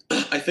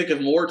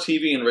more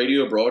TV and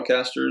radio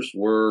broadcasters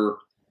were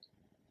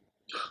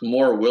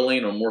more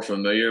willing or more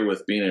familiar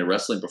with being a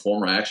wrestling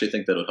performer, I actually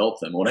think that would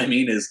help them. What I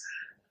mean is,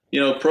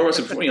 pro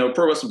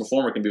wrestling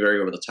performer can be very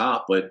over the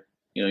top, but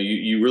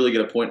you really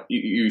get a point.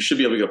 You should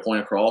be able to get a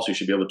point across. You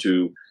should be able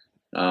to,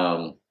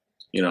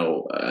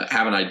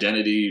 have an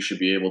identity. You should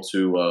be able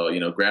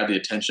to, grab the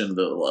attention of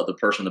the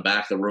person in the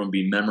back of the room,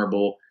 be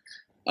memorable.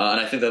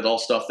 And I think that's all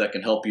stuff that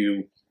can help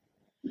you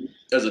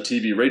as a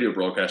TV radio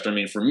broadcaster.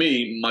 For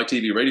me, my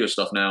TV radio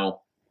stuff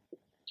now,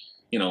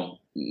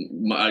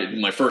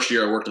 my first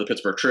year I worked at the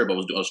Pittsburgh Trib, I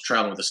was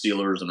traveling with the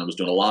Steelers, and I was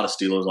doing a lot of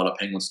Steelers, a lot of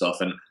Penguin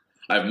stuff, and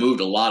I've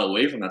moved a lot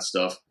away from that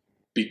stuff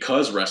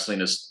because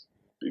wrestling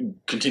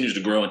continues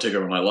to grow and take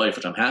over my life,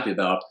 which I'm happy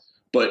about.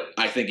 But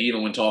I think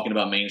even when talking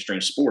about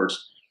mainstream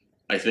sports,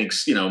 I think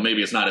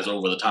maybe it's not as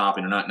over the top,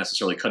 and you're not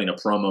necessarily cutting a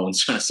promo and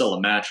trying to sell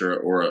a match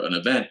or an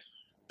event.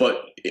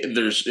 But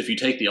if you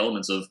take the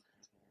elements of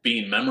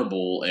being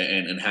memorable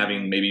and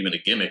having maybe even a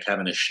gimmick,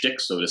 having a shtick,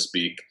 so to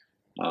speak,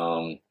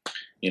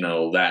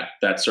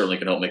 that certainly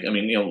can help make.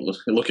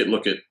 Look at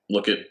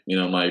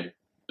my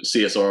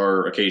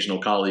CSR occasional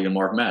colleague and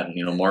Mark Madden.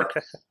 Mark,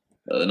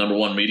 the number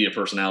one media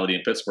personality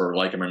in Pittsburgh,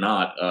 like him or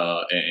not,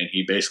 and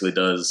he basically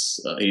does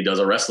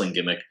a wrestling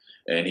gimmick,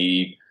 and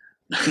he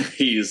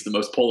is the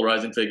most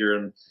polarizing figure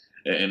in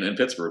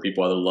Pittsburgh.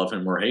 People either love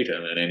him or hate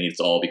him, and it's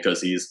all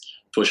because he's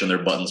pushing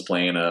their buttons,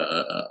 playing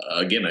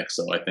a gimmick.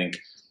 So I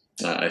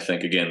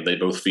think again, they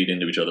both feed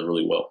into each other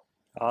really well.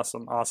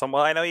 Awesome.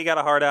 Well, I know you got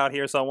a heart out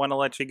here, so I want to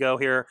let you go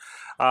here.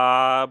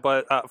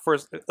 But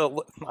first,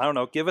 I don't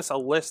know, give us a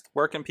list.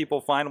 Where can people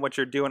find what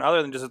you're doing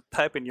other than just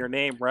type in your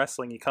name,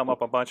 wrestling? You come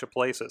up a bunch of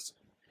places.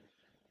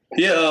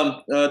 Yeah,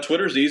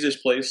 Twitter's the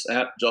easiest place,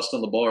 at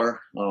Justin LaBar.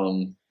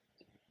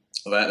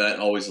 That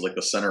always is like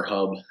the center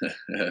hub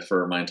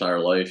for my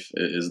entire life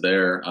is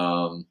there.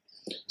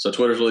 So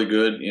Twitter's really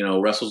good.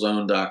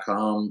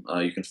 WrestleZone.com.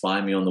 You can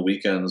find me on the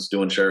weekends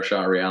doing Share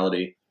Shot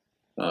Reality.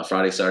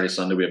 Friday, Saturday,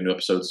 Sunday, we have new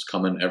episodes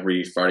coming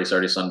every Friday,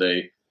 Saturday,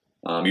 Sunday.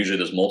 Usually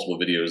there's multiple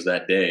videos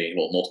that day,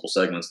 multiple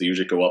segments. They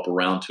usually go up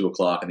around 2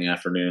 o'clock in the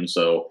afternoon.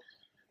 So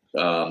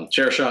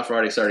Chair Shot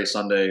Friday, Saturday,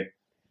 Sunday.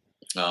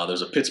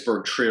 There's a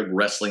Pittsburgh Trib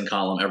wrestling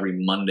column every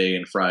Monday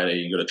and Friday.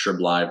 You can go to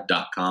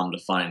TribLive.com to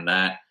find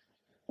that.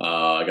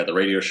 I got the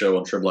radio show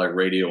on TribLive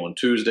Radio on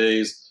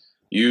Tuesdays.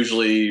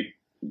 Usually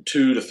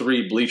 2 to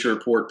 3 Bleacher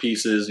Report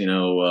pieces,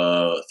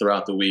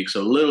 throughout the week.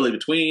 So literally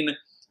between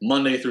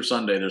Monday through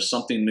Sunday, there's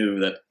something new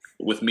that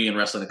with me and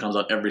wrestling that comes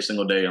out every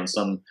single day on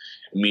some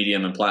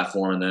medium and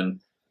platform. And then,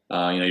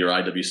 your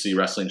IWC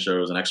wrestling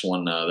shows, the next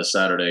one this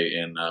Saturday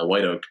in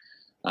White Oak.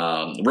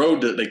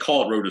 They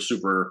call it Road to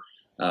Super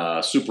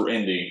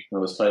Indy.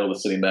 This title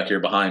is sitting back here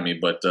behind me,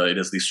 but it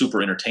is the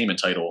Super Entertainment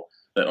title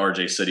that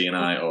RJ City and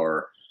I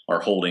are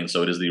holding.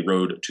 So it is the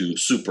Road to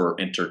Super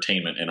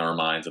Entertainment in our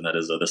minds, and that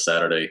is this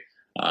Saturday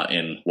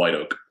in White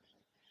Oak.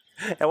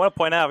 I want to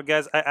point out,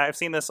 guys, I've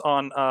seen this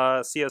on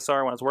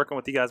CSR when I was working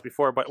with you guys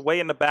before, but way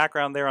in the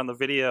background there on the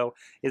video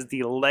is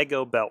the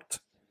Lego belt.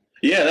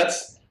 Yeah, that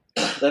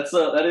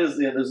is.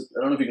 Yeah, there's,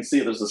 I don't know if you can see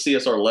it. There's the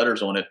CSR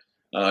letters on it.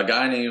 A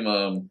guy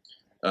named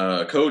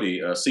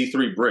Cody,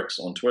 C3 Bricks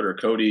on Twitter.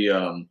 Cody,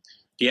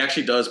 he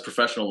actually does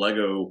professional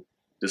Lego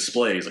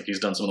displays. Like he's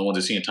done some of the ones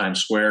you see in Times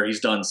Square.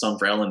 He's done some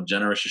for Ellen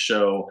DeGeneres'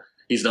 show.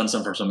 He's done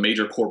some for some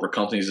major corporate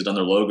companies. He's done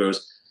their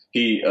logos.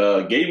 He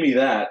gave me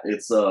that.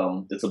 It's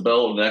a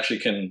belt and actually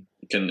can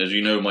as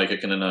you know, Mike,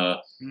 it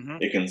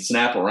can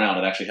snap around.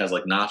 It actually has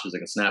like notches. It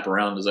can snap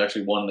around. There's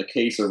actually one in the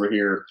case over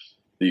here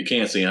that you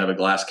can't see. I have a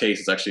glass case.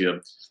 It's actually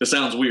it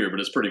sounds weird,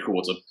 but it's pretty cool.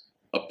 It's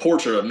a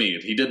portrait of me.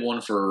 He did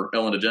one for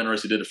Ellen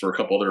DeGeneres. He did it for a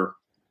couple other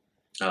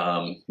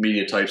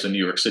media types in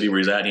New York City where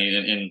he's at.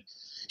 And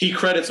he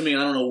credits me,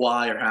 and I don't know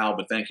why or how,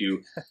 but thank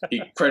you.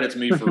 He credits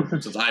me for,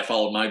 since I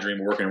followed my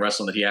dream of working in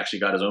wrestling, that he actually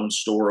got his own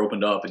store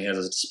opened up, and he has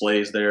his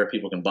displays there.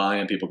 People can buy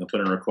them. People can put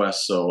in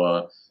requests.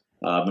 So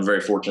I've been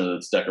very fortunate that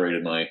it's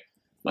decorated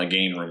my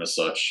game room as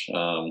such.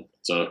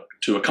 So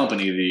to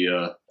accompany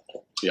the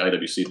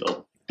IWC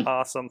belt.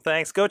 Awesome.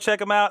 Thanks. Go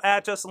check him out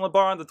at Justin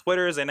LaBar on the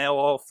Twitters, and it'll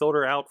all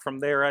filter out from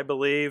there, I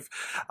believe.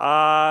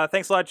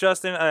 Thanks a lot,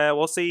 Justin.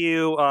 We'll see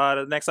you at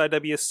the next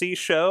IWC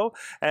show.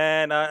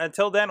 And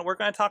until then, we're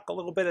going to talk a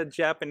little bit of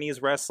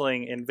Japanese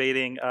wrestling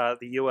invading the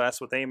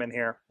U.S. with Eamon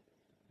here.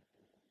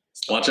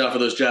 Watch out for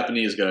those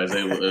Japanese guys.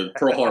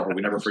 Pearl Harbor,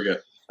 we never forget.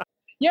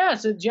 Yeah,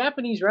 so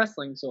Japanese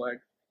wrestling, Sorg.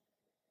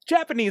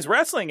 Japanese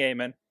wrestling,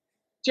 Eamon.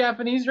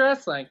 Japanese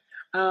wrestling.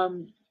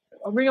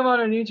 Ring of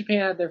Honor New Japan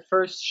had their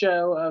first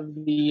show of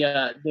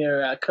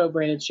their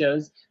co-branded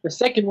shows, the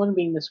second one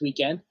being this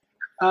weekend.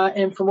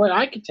 And from what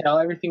I could tell,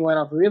 everything went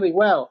off really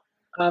well,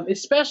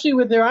 especially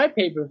with their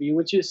iPay-per-view,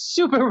 which is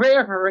super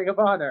rare for Ring of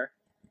Honor.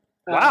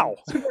 Wow.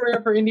 Super rare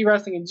for indie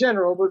wrestling in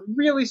general, but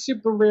really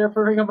super rare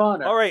for Ring of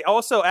Honor. All right.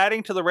 Also,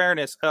 adding to the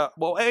rareness,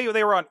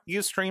 they were on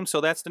Ustream,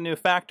 so that's the new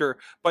factor.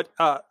 But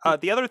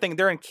the other thing,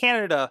 they're in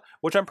Canada,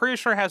 which I'm pretty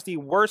sure has the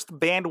worst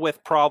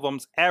bandwidth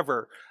problems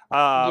ever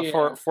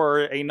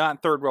for a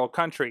non-third world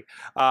country.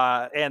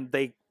 And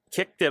they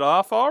kicked it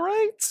off all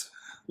right.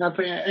 Now,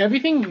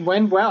 everything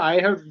went well.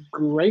 I heard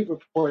great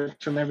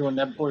reports from everyone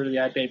that ordered the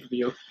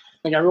iPay-per-view.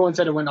 Like, everyone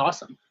said it went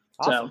awesome.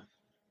 So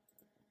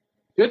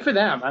good for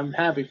them. I'm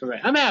happy for Ring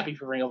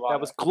of Honor.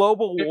 That was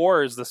Global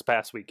Wars this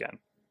past weekend.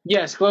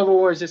 Yes, Global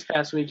Wars this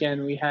past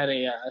weekend. We had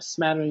a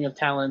smattering of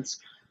talents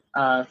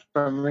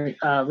from Ring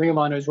of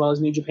Honor as well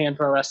as New Japan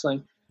Pro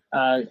Wrestling,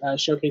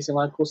 showcasing a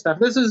lot of cool stuff.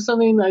 This is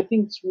something I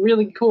think is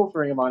really cool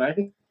for Ring of Honor. I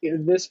think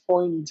at this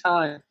point in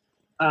time,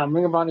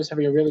 Ring of Honor is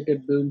having a really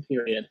good boom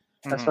period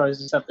as far as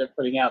the stuff they're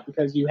putting out,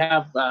 because you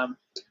have,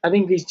 I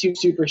think these two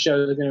super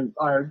shows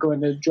are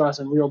going to draw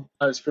some real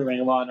buzz for Ring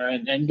of Honor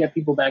and get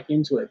people back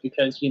into it,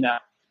 because you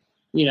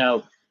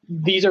know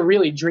these are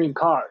really dream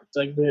cards.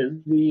 Like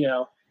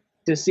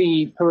to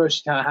see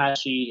Hiroshi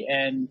Tanahashi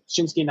and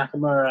Shinsuke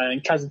Nakamura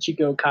and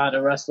Kazuchika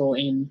Okada wrestle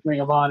in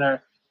Ring of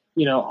Honor,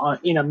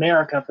 in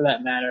America for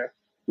that matter,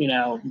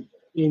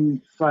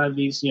 in front of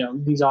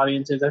these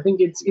audiences. I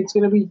think it's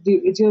going to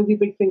do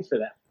big things for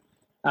them.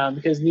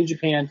 Because New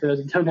Japan, for those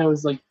who don't know,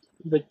 is like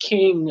the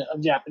king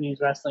of Japanese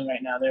wrestling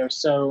right now. They're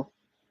so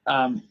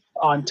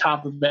on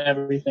top of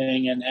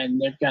everything,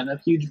 and they've gotten a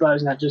huge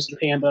buzz, not just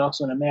Japan, but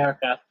also in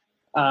America.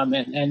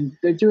 And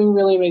they're doing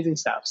really amazing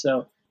stuff.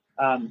 So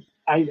from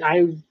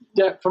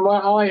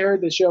all I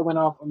heard, the show went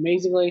off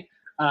amazingly.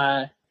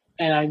 And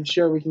I'm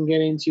sure we can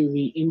get into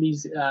the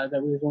indies that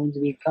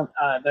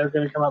are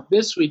going to come up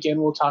this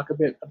weekend. We'll talk a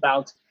bit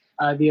about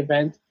the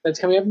event that's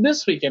coming up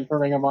this weekend for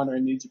Ring of Honor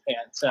in New Japan.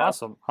 So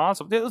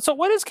awesome. So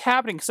what is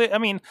happening? I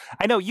mean,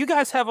 I know you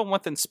guys have one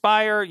with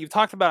Inspire. You've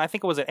talked about, I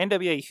think it was at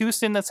NWA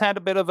Houston that's had a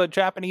bit of a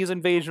Japanese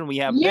invasion. We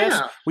have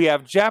this. We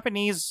have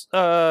Japanese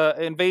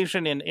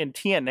invasion in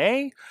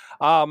TNA.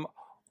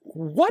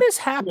 What is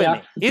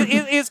happening?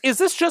 Yeah. Is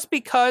this just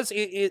because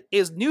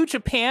is New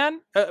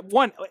Japan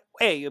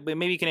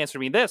maybe you can answer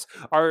me this.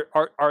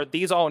 Are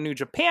these all New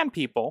Japan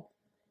people?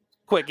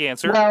 Quick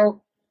answer.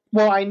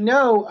 Well, I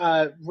know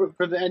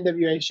for the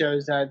NWA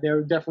shows,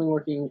 they're definitely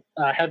working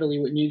heavily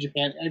with New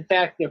Japan. In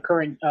fact, their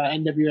current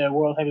NWA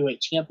World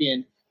Heavyweight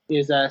Champion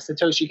is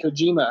Satoshi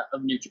Kojima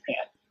of New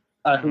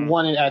Japan, who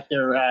won it at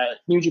their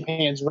New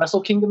Japan's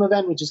Wrestle Kingdom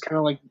event, which is kind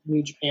of like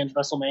New Japan's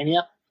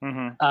WrestleMania.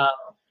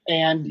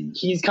 And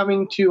he's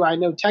coming to, I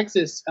know,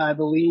 Texas, I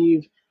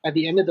believe, at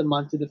the end of the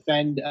month to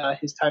defend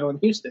his title in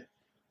Houston.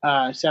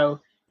 So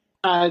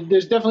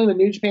there's definitely the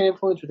New Japan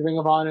influence with Ring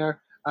of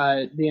Honor.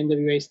 The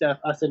NWA stuff,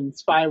 us at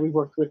Inspire, we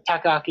worked with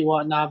Takaaki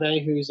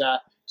Watanabe, who's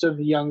sort of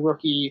the young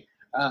rookie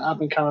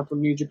up and coming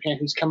from New Japan,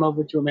 who's come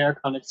over to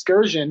America on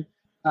excursion.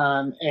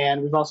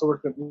 And we've also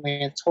worked with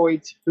Lance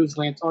Hoyt, who's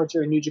Lance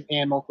Archer in New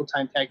Japan,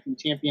 multiple-time tag team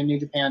champion in New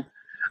Japan.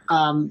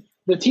 The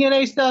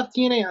TNA stuff,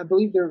 I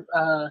believe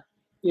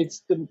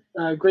it's the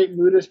Great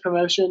Muda's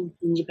promotion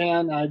in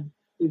Japan.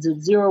 Is it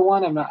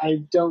 0-1?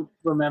 I don't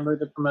remember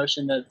the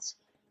promotion that's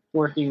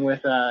working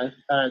with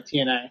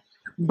TNA,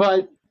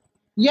 but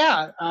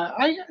Yeah,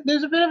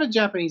 there's a bit of a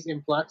Japanese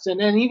influx,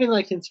 and even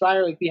like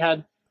Inspire, like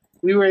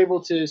we were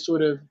able to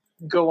sort of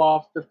go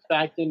off the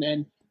fact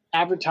and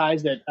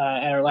advertise that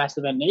at our last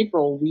event in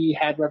April, we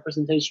had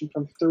representation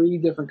from 3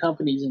 different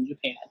companies in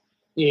Japan,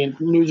 in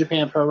New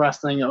Japan Pro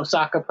Wrestling,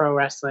 Osaka Pro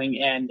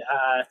Wrestling, and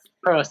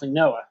Pro Wrestling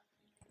Noah.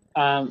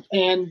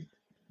 And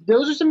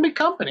those are some big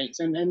companies,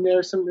 and there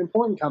are some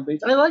important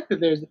companies. I like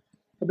that there's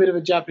a bit of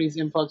a Japanese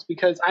influx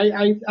because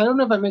I don't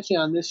know if I mentioned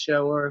it on this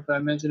show or if I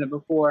mentioned it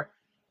before.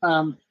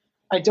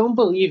 I don't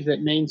believe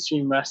that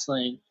mainstream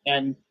wrestling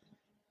and,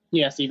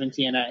 yes, even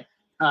TNA,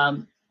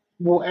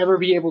 will ever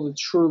be able to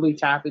truly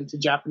tap into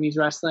Japanese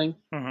wrestling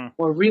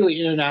or really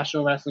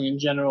international wrestling in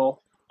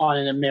general on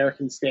an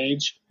American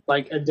stage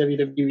like a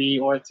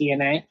WWE or a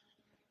TNA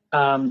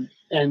and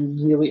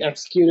really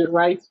execute it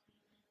right.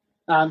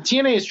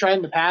 TNA has tried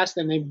in the past,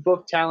 and they've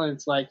booked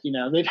talents like,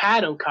 they've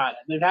had Okada.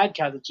 They've had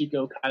Kazuchika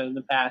Okada in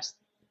the past.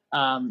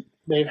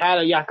 They've had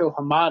a Yako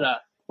Hamada,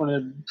 one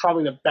of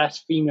probably the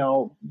best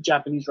female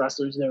Japanese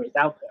wrestlers there is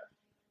out there.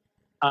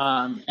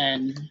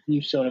 And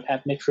you sort of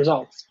have mixed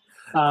results.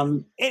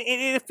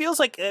 It feels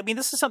like, I mean,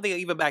 this is something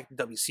even back to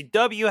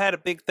WCW had a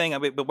big thing. I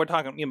mean, but we're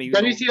talking,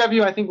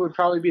 WCW, I think, would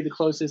probably be the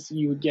closest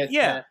you would get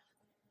to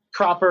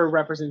proper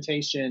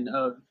representation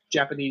of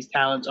Japanese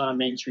talent on a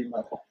mainstream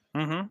level.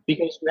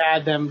 Because you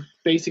had them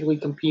basically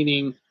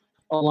competing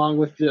along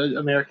with the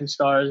American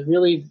stars.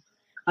 Really,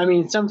 I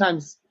mean,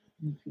 sometimes,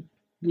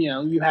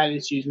 you had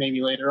issues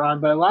maybe later on,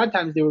 but a lot of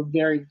times they were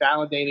very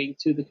validating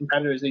to the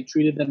competitors. They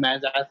treated them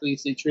as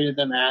athletes. They treated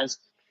them as,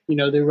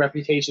 their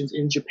reputations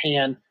in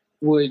Japan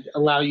would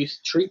allow you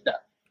to treat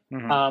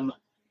them.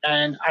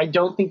 And I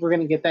don't think we're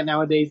going to get that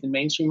nowadays in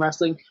mainstream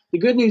wrestling. The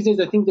good news is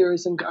I think there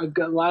is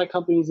a lot of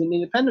companies in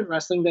independent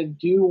wrestling that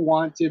do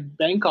want to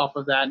bank off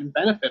of that and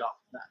benefit off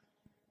of that.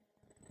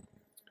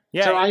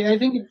 Yeah, so I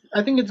think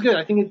it's good.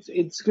 I think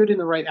it's good in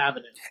the right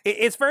avenue.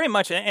 It's very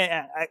much,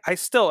 and I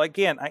still,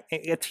 again,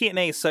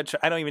 TNA is such,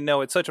 I don't even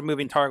know, it's such a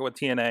moving target with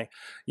TNA.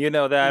 You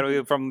know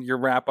that from your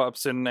wrap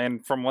ups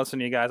and from listening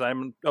to you guys.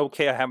 I'm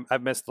okay.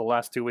 I've missed the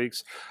last 2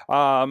 weeks,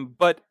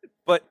 but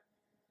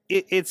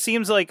it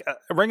seems like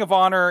Ring of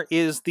Honor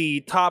is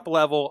the top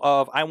level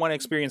of I want to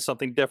experience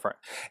something different,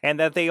 and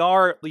that they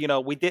are.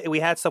 We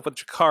had stuff with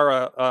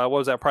Chikara. What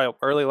was that? Probably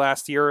early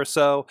last year or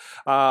so.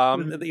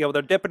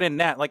 They're dipping in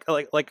that.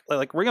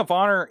 Like Ring of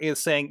Honor is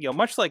saying,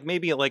 much like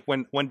maybe like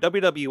when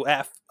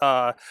WWF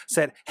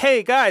said,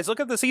 "Hey guys, look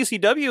at this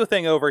ECW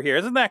thing over here.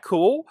 Isn't that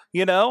cool?"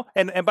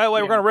 And by the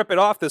way, we're going to rip it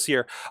off this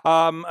year.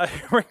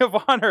 Ring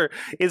of Honor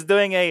is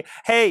doing a,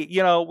 hey,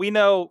 we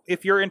know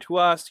if you're into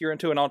us, you're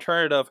into an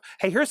alternative.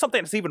 Hey, here's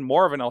something that's even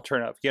more of an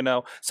alternative,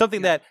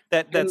 something that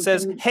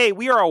says, hey,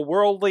 we are a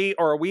worldly,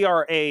 or we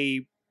are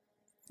a,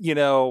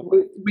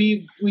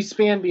 we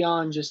span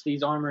beyond just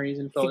these armories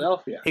in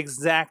Philadelphia.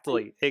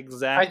 Exactly.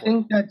 I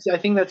think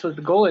that's what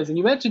the goal is. And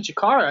you mentioned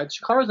Chikara.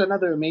 Chikara is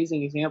another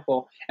amazing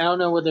example. I don't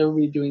know what they'll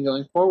be doing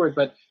going forward,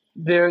 but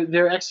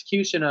their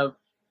execution of,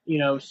 you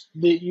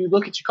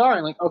look at Chikara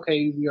and like,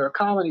 okay, we are a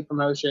comedy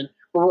promotion,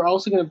 but we're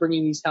also going to bring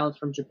in these talents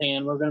from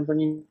Japan. We're going to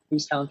bring in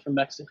these talents from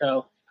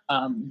Mexico.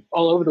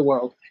 All over the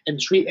world, and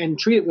treat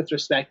it with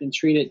respect, and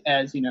treat it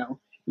as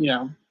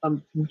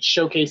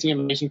showcasing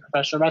amazing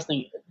professional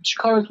wrestling.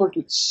 Chikara's worked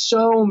with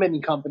so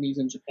many companies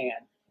in Japan,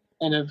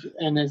 and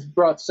has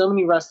brought so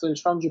many wrestlers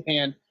from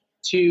Japan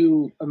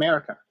to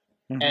America,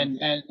 and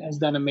has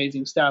done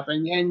amazing stuff.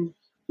 And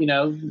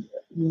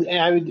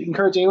I would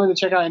encourage anyone to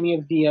check out any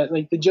of the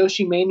the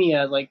Joshi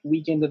Mania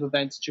weekend of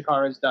events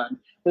Chikara's done,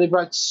 where they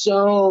brought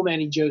so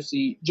many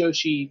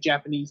Joshi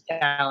Japanese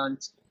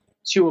talents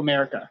to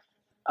America.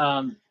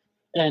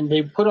 And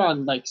they put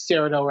on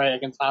Sarah Del Rey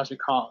against Aja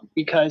Kong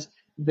because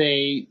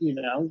they,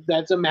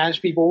 that's a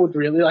match people would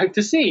really like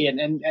to see. And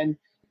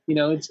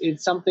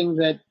it's something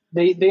that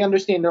they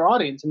understand their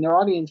audience, and their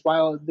audience,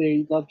 while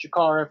they love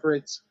Chikara for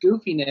its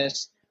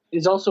goofiness,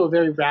 is also a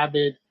very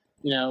rabid,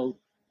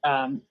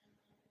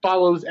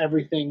 follows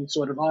everything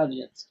sort of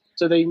audience.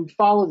 So they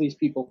follow these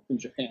people from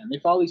Japan. They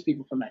follow these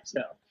people from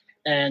Mexico.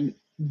 And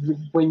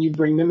when you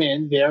bring them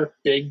in, they're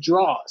big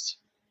draws.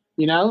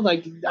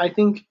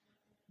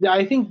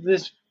 I think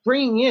this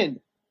bringing in,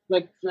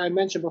 like I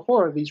mentioned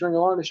before, these Ring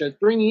of Honor shows,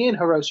 bringing in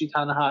Hiroshi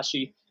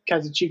Tanahashi,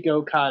 Kazuchika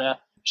Okada,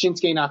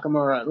 Shinsuke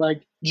Nakamura,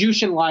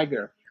 Jushin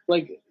Liger,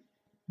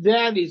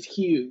 that is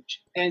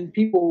huge. And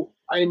people,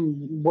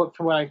 from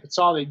what I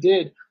saw they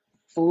did,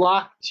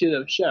 flock to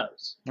those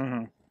shows.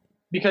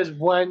 Because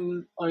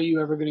when are you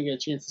ever going to get a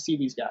chance to see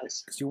these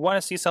guys? Because you want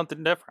to see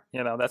something different.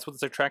 That's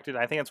what's attracted.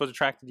 I think that's what's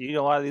attracted you to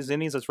a lot of these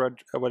indies. That's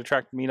what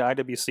attracted me to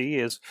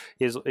IWC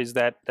is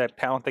that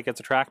talent that gets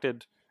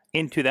attracted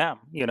into them,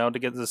 to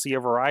get to see a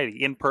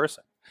variety in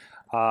person.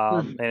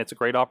 And it's a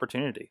great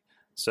opportunity.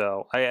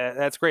 So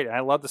that's great. I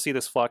love to see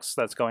this flux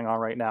that's going on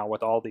right now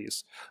with all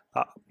these.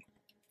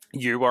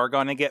 You are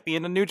going to get me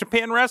into New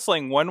Japan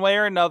Wrestling one way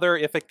or another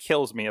if it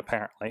kills me,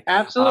 apparently.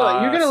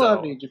 Absolutely. You're going to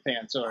love New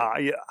Japan. So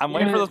I'm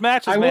waiting for those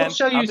matches, man. I will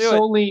show you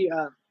solely.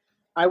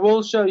 I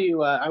will show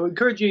you. I would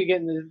encourage you to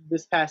get into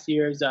this past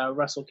year's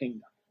Wrestle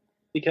Kingdom,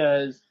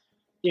 because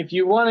if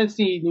you want to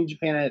see New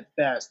Japan at its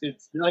best,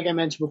 it's like I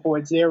mentioned before,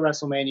 it's their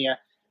WrestleMania.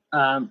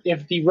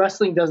 If the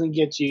wrestling doesn't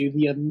get you,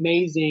 the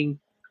amazing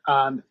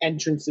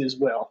entrances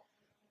will,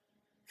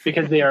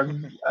 because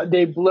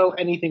they blow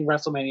anything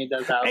WrestleMania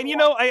does out. And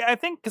I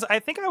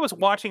think I was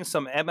watching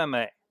some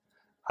MMA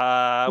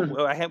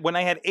when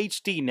I had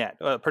HD net,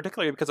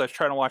 particularly because I was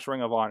trying to watch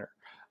Ring of Honor,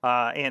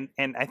 and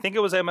I think it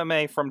was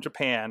MMA from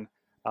Japan,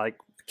 like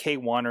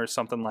K1 or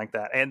something like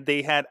that, and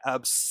they had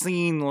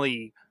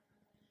obscenely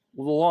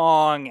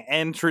long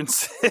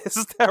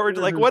entrances that were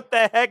like, what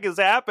the heck is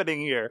happening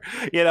here?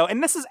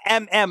 And this is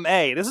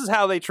MMA. This is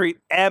how they treat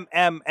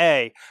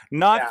MMA,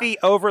 not the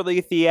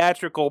overly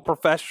theatrical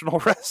professional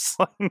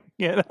wrestling.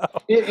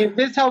 If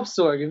this helps,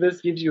 Sorg, if this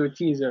gives you a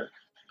teaser,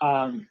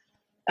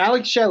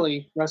 Alex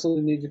Shelley wrestled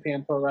in New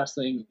Japan Pro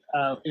Wrestling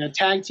in a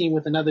tag team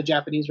with another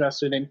Japanese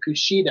wrestler named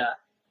Kushida,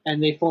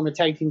 and they form a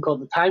tag team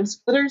called the Time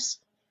Splitters.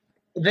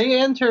 They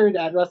entered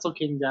at Wrestle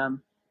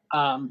Kingdom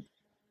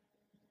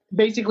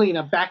basically in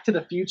a Back to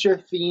the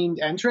Future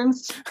themed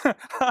entrance,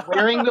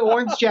 wearing the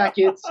orange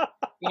jackets,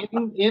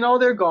 in all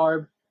their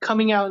garb,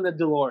 coming out in the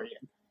DeLorean.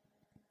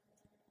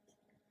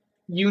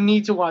 You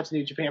need to watch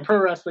New Japan Pro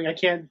Wrestling. I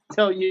can't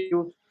tell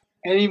you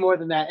any more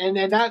than that. And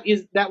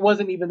that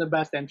wasn't even the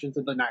best entrance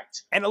of the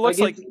night. And it looks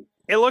like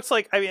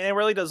I mean, it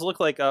really does look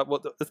like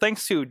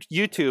thanks to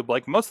YouTube,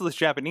 like most of this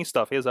Japanese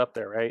stuff is up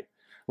there, right?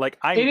 Like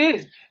it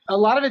is. A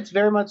lot of it's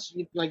very much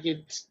like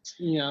it's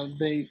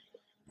you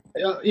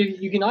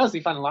can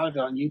honestly find a lot of it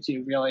on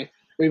YouTube, really,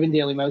 or even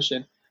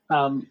Dailymotion.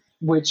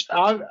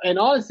 And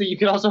honestly, you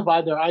can also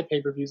buy their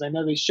iPay-per-views. I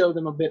know they show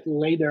them a bit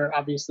later,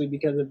 obviously,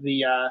 because of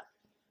the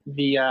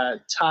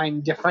time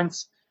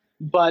difference.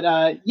 But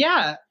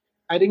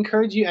I'd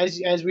encourage you,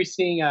 as we're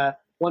seeing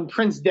one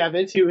Prince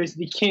Devitt, who is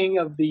the king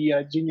of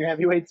the junior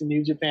heavyweights in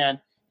New Japan.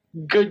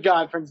 Good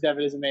God, Prince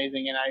Devitt is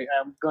amazing, and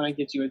I'm going to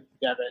get you a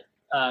Devitt,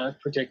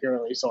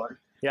 particularly, Sorg.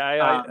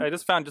 Yeah, I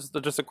just found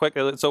just a quick.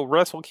 So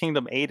Wrestle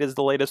Kingdom 8 is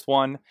the latest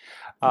one.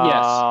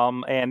 Yes.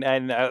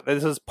 And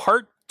this is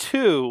part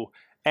 2,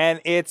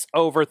 and it's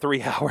over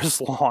 3 hours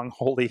long.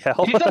 Holy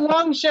hell! It's a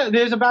long show.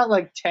 There's about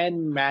like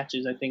 10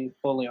 matches, I think,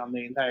 fully on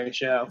the entire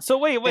show. So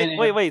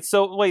wait.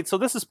 So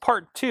this is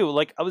part 2.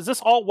 Like, was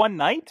this all one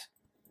night?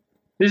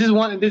 This is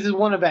one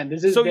event.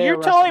 So you're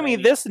telling me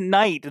this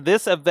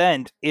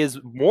event is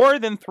more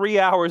than 3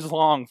 hours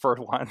long for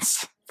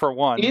once. For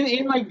one,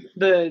 in like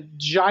the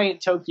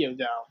giant Tokyo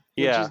Dome,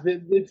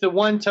 it's the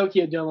one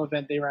Tokyo Dome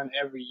event they run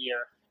every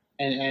year,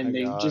 and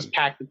they just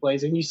pack the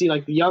place. And you see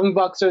like the Young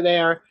Bucks are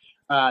there.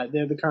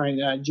 They're the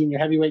current junior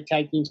heavyweight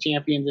tag team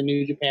champions in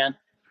New Japan,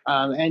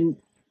 and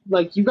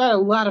like you've got a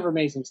lot of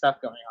amazing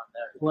stuff going on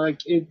there. Like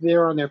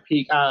they're on their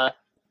peak,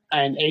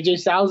 and AJ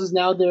Styles is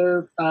now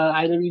their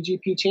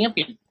IWGP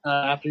champion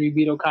after he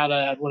beat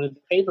Okada at one of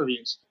the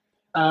pay-per-views.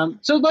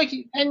 So like,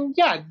 and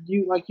yeah,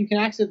 you can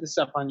access this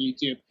stuff on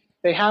YouTube.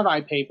 They have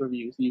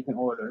iPay-per-views that you can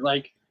order.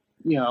 Like,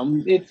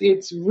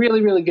 it's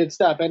really, really good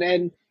stuff.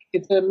 And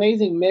it's an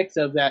amazing mix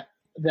of that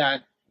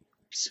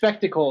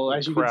spectacle,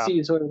 as you can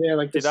see, sort of there.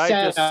 Like, did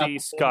I just see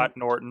Scott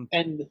Norton?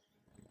 And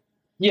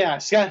yeah,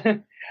 Scott,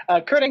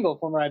 Kurt Angle,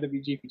 former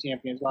IWGP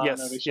champion as well. Yes,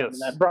 I know they showed him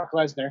that. Brock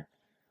Lesnar.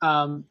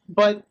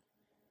 But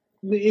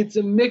it's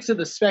a mix of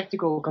the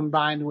spectacle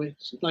combined with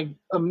like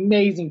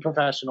amazing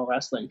professional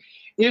wrestling.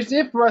 It's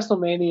if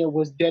WrestleMania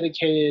was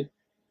dedicated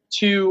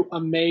to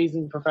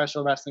amazing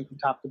professional wrestling from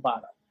top to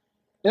bottom.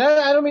 And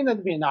I don't mean that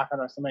to be a knock on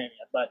WrestleMania,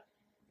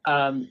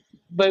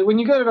 but when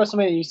you go to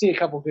WrestleMania, you see a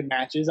couple good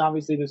matches.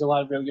 Obviously, there's a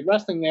lot of really good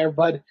wrestling there,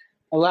 but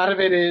a lot of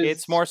it is...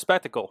 It's more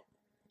spectacle.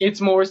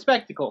 It's more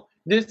spectacle.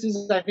 This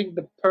is, I think,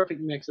 the perfect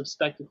mix of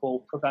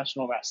spectacle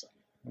professional wrestling.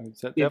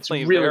 It's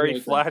definitely really very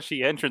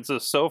flashy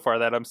entrances so far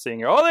that I'm seeing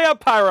here. Oh, they have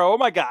pyro. Oh,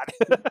 my God.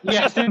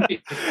 Yes,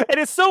 indeed. And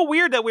it's so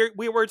weird that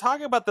we were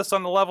talking about this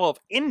on the level of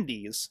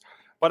indies,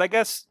 but I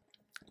guess...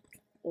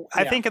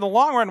 I think in the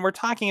long run, we're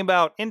talking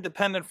about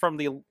independent from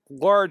the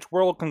large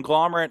world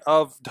conglomerate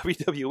of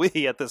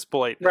WWE at this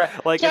point. Right.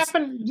 Like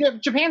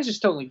Japan's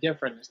just totally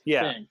different. Is the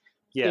thing.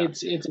 Yeah.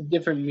 It's a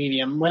different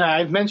medium. When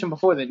I've mentioned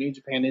before that New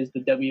Japan is the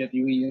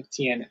WWE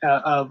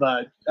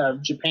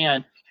of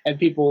Japan, and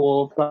people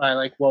will probably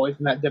like, well,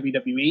 isn't that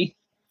WWE?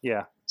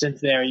 Yeah.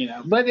 Since they're,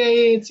 but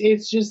it's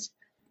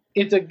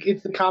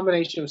the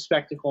combination of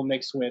spectacle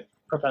mixed with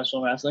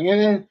professional wrestling,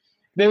 and then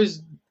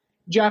there's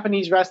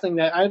Japanese wrestling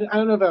that I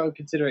don't know if I would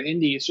consider it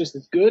indie. It's just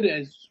as good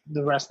as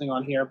the wrestling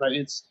on here, but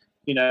it's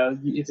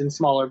it's in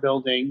smaller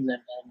buildings and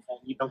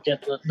you don't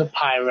get the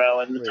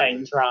pyro and the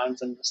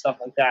Titantrons and stuff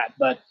like that.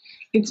 But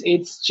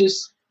it's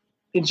just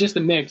a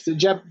mix.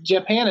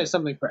 Japan is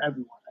something for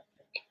everyone.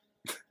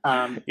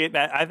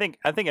 I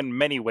think in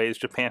many ways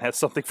Japan has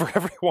something for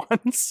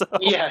everyone. So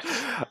yes,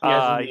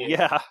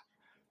 yeah.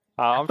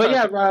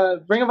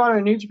 Ring of Honor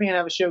and New Japan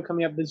have a show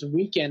coming up this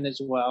weekend as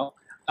well.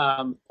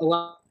 A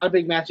lot of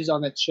big matches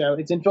on that show.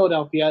 It's in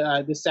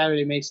Philadelphia this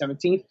Saturday, May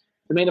 17th.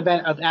 The main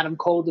event of Adam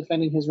Cole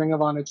defending his Ring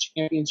of Honor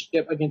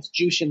championship against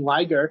Jushin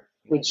Liger,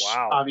 which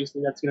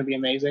obviously, that's going to be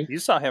amazing. You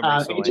saw him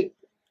recently.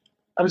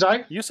 I'm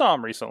sorry? You saw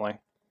him recently.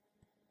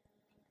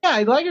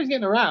 Liger's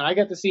getting around. I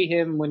got to see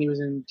him when he was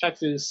in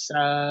Texas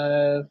not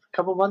a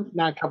couple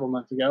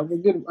months ago, but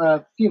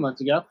a few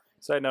months ago.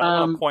 So I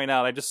want to point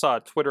out, I just saw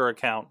a Twitter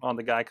account on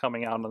the guy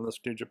coming out on this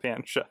New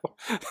Japan show.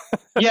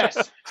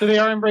 Yes, so they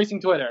are embracing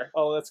Twitter.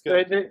 Oh, that's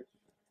good.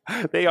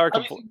 They are.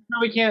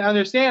 We can't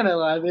understand a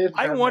lot of it.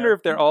 I wonder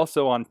if they're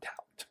also on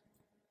tout.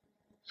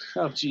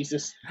 Oh,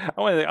 Jesus.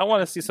 I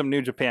want to see some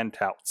New Japan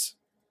touts.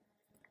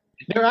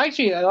 There are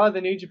actually a lot of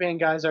the New Japan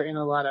guys are in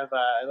a lot of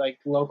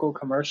local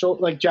commercial,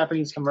 like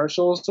Japanese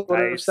commercials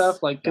sort of stuff,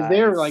 because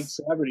they're like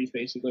celebrities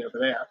basically over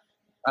there.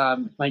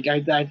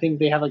 I think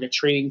they have like a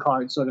trading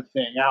card sort of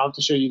thing. I'll have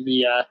to show you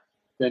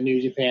the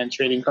New Japan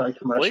trading card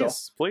commercial.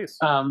 Please.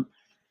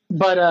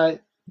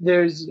 But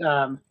there's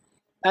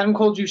Adam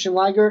Cole, Jushin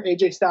Liger,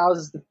 AJ Styles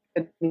is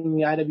defending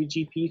the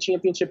IWGP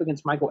Championship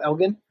against Michael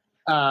Elgin.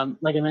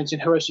 Like I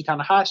mentioned, Hiroshi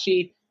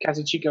Tanahashi,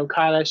 Kazuchika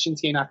Okada,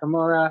 Shinsuke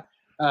Nakamura,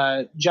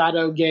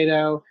 Jado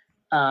Gedo,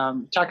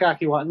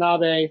 Takaaki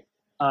Watanabe.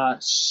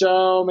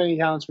 So many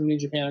talents from New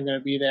Japan are going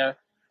to be there,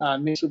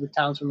 mixed with the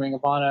talents from Ring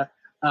of Honor.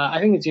 I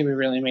think it's going to be a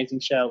really amazing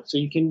show. So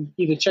you can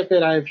either check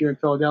that out if you're in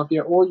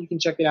Philadelphia, or you can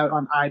check it out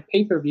on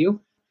iPay-per-view,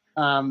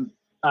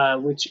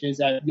 which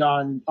is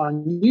on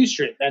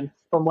Ustream. And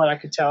from what I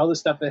could tell, the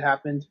stuff that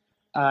happened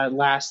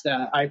last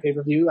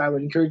iPay-per-view, I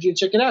would encourage you to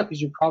check it out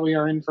because you probably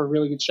are in for a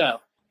really good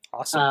show.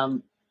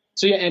 Awesome.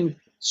 And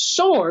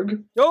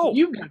Sorg,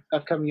 you've got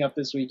stuff coming up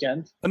this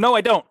weekend. No,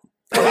 I don't.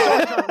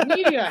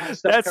 Media has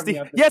stuff coming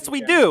up this weekend.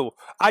 We do.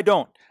 I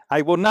don't.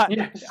 I will not.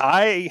 Yes.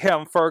 I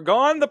have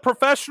forgone the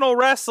professional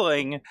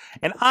wrestling,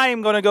 and I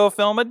am going to go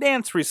film a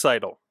dance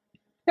recital.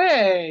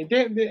 Hey,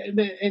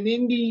 an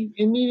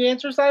indie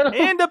dance recital?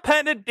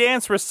 Independent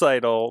dance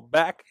recital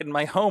back in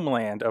my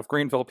homeland of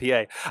Greenville,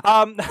 PA.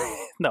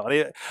 No,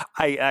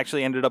 I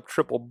actually ended up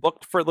triple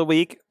booked for the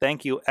week.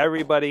 Thank you,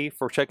 everybody,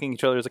 for checking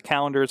each other's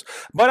calendars.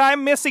 But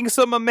I'm missing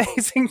some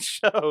amazing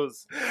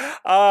shows.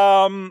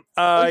 Some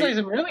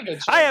really good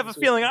shows. I have a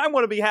feeling I'm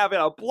going to be having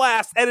a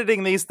blast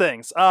editing these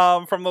things.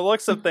 From the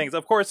looks of things,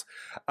 of course,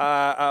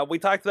 we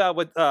talked about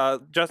with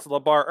Justin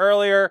LaBar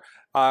earlier.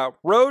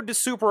 Road to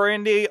Super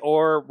Indy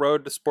or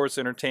Road to Sports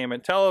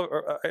Entertainment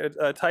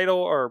title,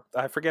 or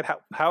I forget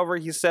however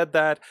he said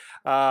that.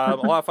 A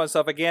lot of fun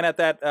stuff again at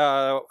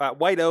that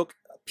White Oak,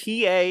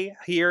 PA,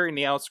 here in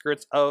the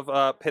outskirts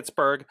of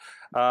Pittsburgh.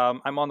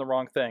 I'm on the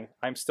wrong thing.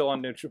 I'm still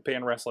on New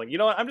Japan Wrestling. You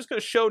know what? I'm just going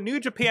to show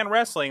New Japan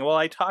Wrestling while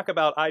I talk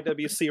about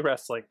IWC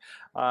Wrestling.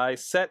 I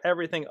set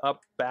everything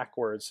up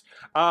backwards.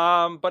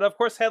 But of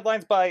course,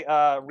 headlines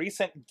by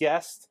recent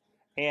guest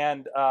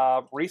and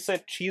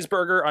recent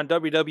cheeseburger on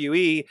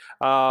WWE,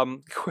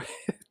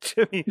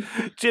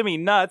 Jimmy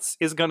Nuts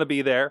is going to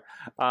be there,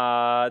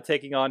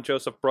 taking on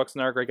Joseph Brooks,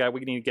 another great guy.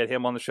 We need to get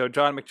him on the show.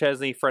 John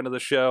McChesney, friend of the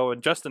show,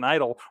 and Justin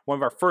Idol, one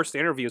of our first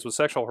interviews with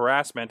sexual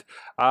harassment.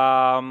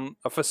 A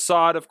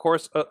Facade, of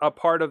course, a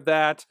part of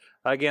that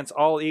against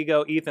All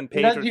Ego, Ethan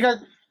Page.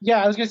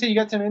 I was going to say you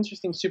got some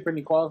interesting Super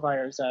Indy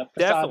qualifiers.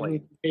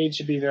 Definitely. Page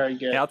should be very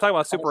good. Yeah, I'll talk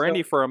about Super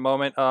Indy for a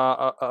moment,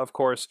 of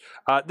course.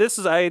 Let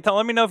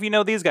me know if you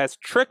know these guys.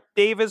 Trick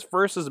Davis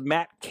versus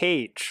Matt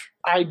Cage.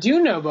 I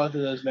do know both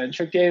of those men.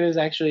 Trick Davis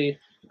actually,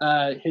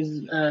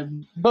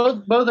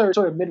 both are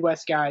sort of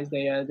Midwest guys.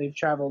 They've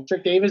traveled.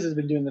 Trick Davis has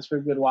been doing this for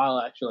a good while,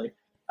 actually.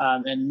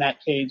 And Matt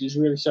Cage is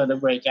really starting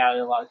to break out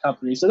in a lot of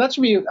companies. So that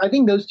should be, I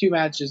think those two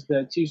matches,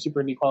 the two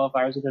Super Indy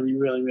qualifiers, are going to be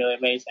really, really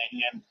amazing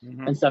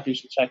and stuff you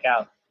should check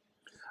out.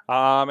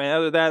 And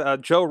other than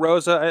that, Joe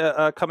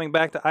Rosa coming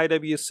back to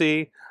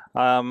IWC. If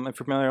you're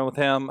familiar with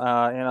him,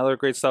 and other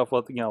great stuff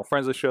with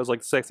friends of shows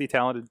like Sexy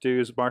Talented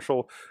Dudes,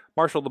 Marshall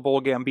the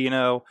Bull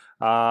Gambino,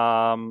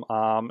 and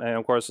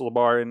of course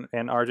LaBar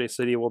and RJ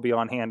City will be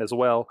on hand as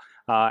well,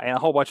 and a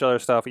whole bunch of other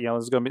stuff.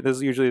 This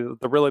is usually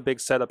the really big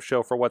setup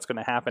show for what's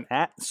going to happen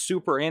at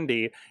Super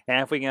Indy.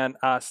 And if we can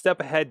step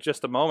ahead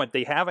just a moment,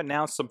 they have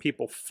announced some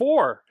people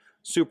for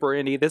Super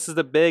Indy. This is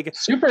the big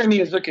Super Indy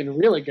is looking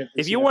really good.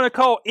 If you want to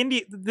call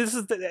Indy, this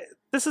is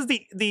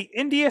the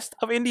indiest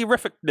of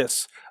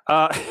Indy-rificness.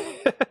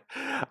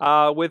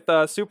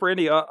 With Super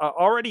Indy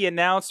already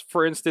announced,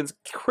 for instance,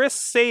 Chris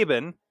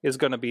Sabin is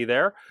going to be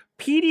there.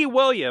 Petey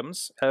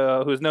Williams,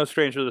 who's no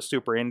stranger to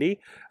Super Indy.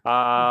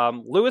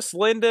 Louis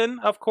Linden,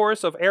 of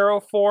course, of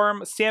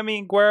Aeroform.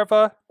 Sammy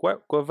Guevara.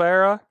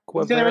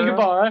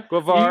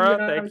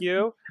 Thank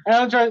you.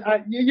 I'll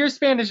try. Your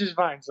Spanish is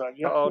fine, son.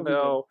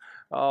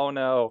 Oh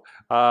no.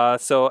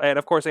 And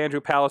of course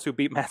Andrew Palace, who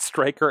beat Matt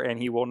Stryker,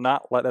 and he will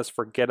not let us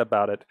forget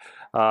about it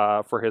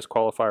for his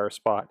qualifier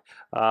spot.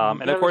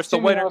 And of course the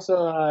winner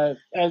also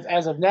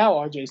as of now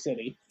RJ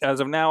City.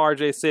 As of now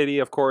RJ City,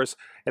 of course.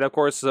 And of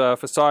course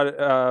Facade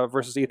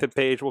versus Ethan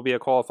Page will be a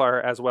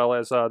qualifier, as well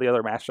as the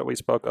other match that we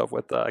spoke of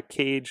with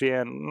Cage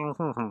and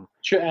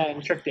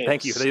Trick Davis.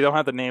 Thank you. They don't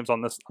have the names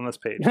on this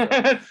page. So.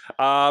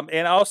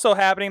 And also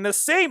happening the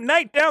same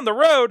night down the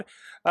road,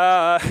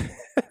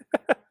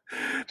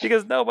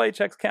 because nobody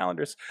checks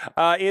calendars,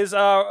 is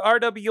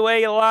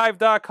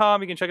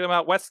rwalive.com. You can check them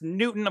out. Wes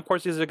Newton, of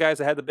course, these are the guys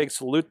that had the big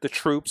Salute the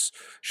Troops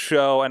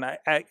show. And I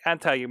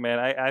tell you, man,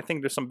 I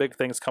think there's some big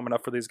things coming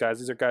up for these guys.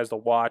 These are guys to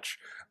watch.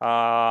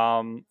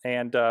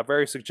 And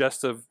very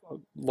suggestive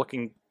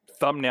looking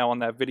thumbnail on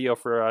that video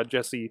for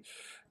Jesse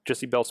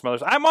Bell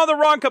Smothers. I'm on the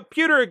wrong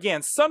computer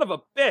again, son of a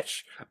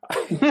bitch.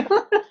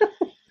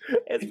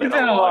 It's been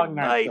a long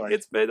night.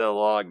 It's been a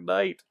long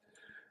night.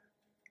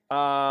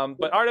 But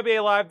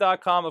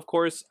rwalive.com, of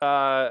course,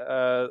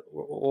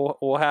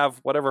 we'll have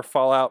whatever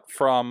fallout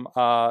from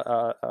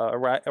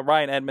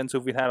Ryan Edmonds, who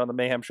we've had on the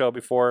Mayhem show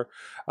before.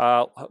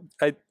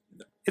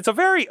 It's a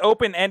very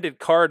open-ended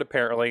card,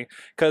 apparently,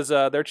 because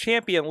their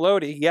champion,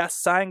 Lodi, yes,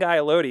 sign guy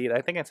Lodi, I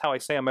think that's how I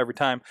say him every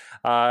time,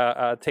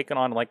 taking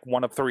on like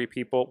one of three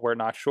people, we're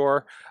not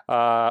sure.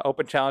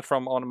 Open challenge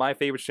from one of my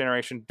favorites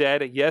generation,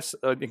 Dead, yes,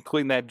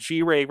 including that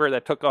G-Raver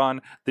that took on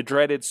the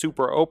dreaded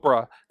Super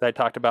Oprah that I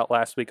talked about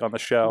last week on the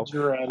show.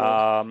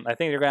 I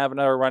think they're going to have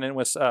another run-in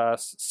with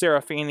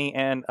Sarah Feeney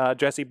and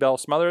Jesse Bell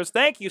Smothers.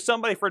 Thank you,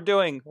 somebody, for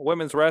doing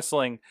women's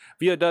wrestling.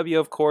 VOW,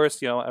 of course,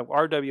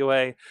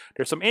 RWA.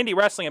 There's some indie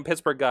wrestling in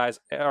Pittsburgh, guys,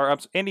 or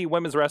indie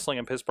women's wrestling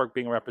in Pittsburgh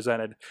being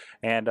represented,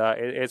 and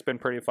it's been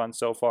pretty fun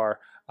so far.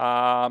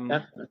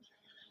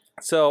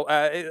 So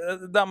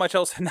not much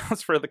else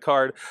announced for the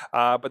card,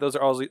 but those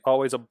are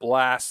always a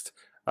blast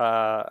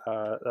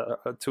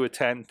to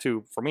attend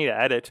to, for me to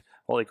edit.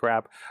 Holy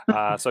crap.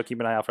 So keep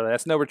an eye out for that.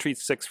 That's No Retreat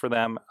 6 for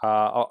them,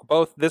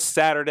 both this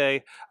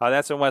Saturday.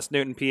 That's in West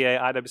Newton,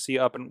 PA. IWC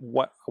up in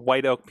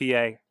White Oak,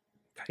 PA.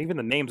 Even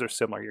the names are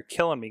similar. You're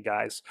killing me,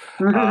 guys.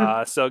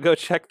 So go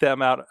check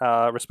them out,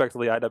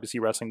 respectively,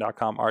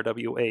 IWCWrestling.com,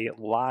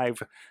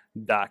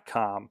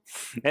 RWALive.com.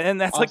 And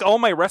that's awesome. Like all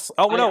my wrestling.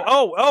 Oh, no.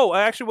 Oh,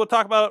 actually, we'll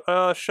talk about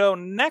a show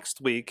next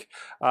week,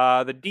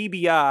 the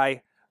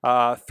DBI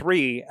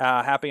 3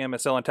 happening in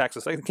Massillon,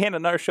 Texas. Again,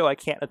 another show I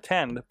can't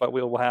attend, but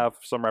we will have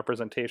some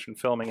representation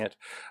filming it.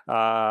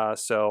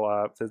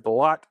 So there's a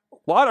lot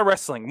of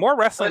wrestling, more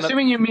wrestling. I'm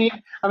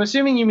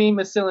assuming you mean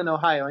Massillon,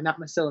 Ohio, and not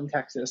Massillon,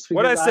 Texas.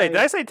 What did I say? Did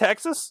I say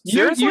Texas?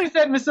 Seriously? You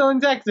said Massillon,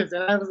 Texas,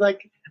 and I was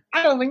like,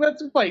 I don't think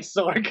that's the place,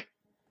 Sorg.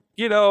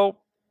 It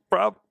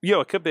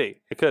could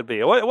be. It could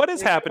be. What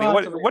is happening?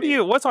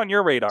 What's on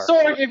your radar?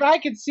 Sorg, if I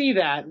could see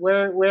that,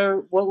 what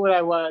would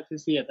I want to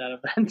see at that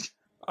event?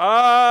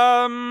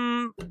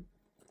 I'll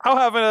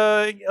have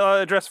an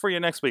address for you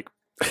next week.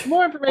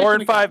 More information. Or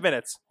in 5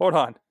 minutes. Hold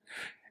on.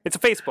 It's a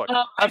Facebook.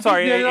 I'm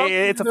sorry.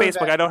 It's a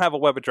Facebook. I don't have a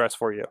web address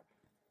for you.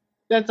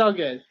 That's all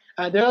good.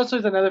 There also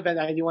is another event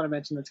that I do want to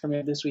mention that's coming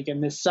up this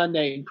weekend. This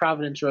Sunday in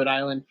Providence, Rhode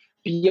Island,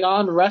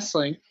 Beyond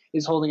Wrestling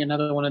is holding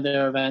another one of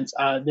their events.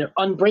 Their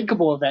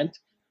Unbreakable event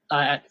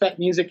at Fet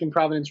Music in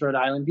Providence, Rhode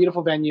Island.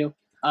 Beautiful venue.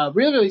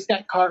 Really, really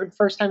stacked card.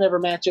 First time ever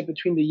matchup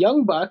between the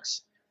Young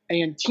Bucks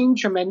and Team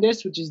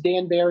Tremendous, which is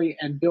Dan Barry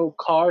and Bill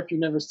Carr. If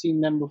you've never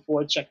seen them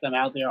before, check them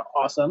out. They are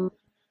awesome.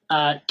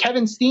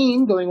 Kevin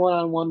Steen going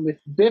one-on-one with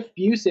Biff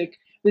Busick,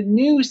 the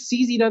new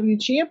CZW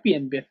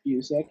champion, Biff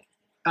Busick.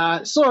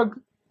 Sorg,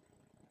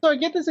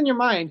 get this in your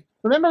mind.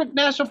 Remember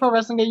National Pro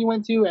Wrestling Day you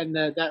went to, and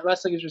that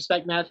Wrestling is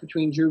Respect match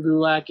between Drew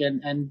Gulak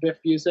and Biff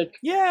Busick?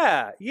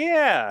 Yeah.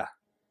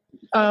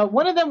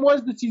 One of them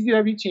was the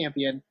CZW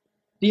champion.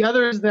 The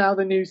other is now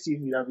the new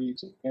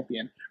CZW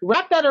champion.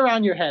 Wrap that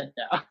around your head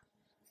now.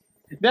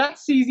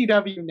 That's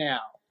CZW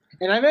now.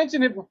 And I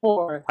mentioned it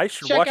before.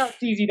 Check out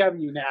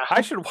CZW now. I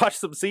should watch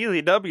some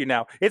CZW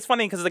now. It's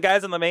funny because the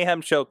guys on the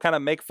Mayhem show kind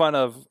of make fun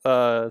of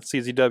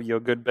CZW a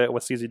good bit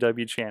with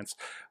CZW chants.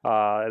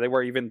 They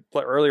were even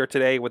earlier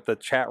today with the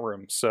chat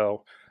room.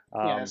 So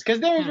yes, because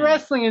there's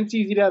wrestling in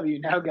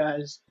CZW now,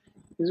 guys.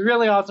 It's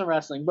really awesome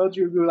wrestling. Both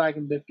Drew Gulak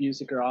and Biff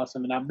Busick are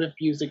awesome, and now Biff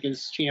Busick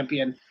is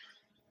champion.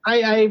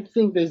 I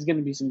think there's going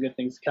to be some good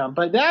things to come.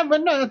 But we're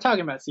not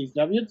talking about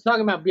CZW. It's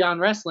talking about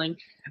Beyond Wrestling.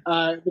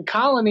 The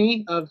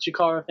Colony of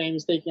Chikara fame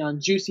is taking on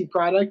Juicy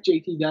Product,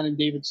 JT Dunn, and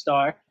David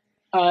Starr.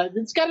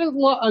 It's got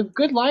a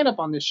good lineup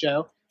on this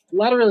show. A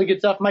lot of really good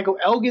stuff. Michael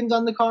Elgin's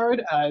on the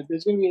card.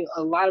 There's going to be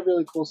a lot of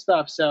really cool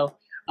stuff. So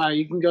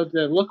you can go to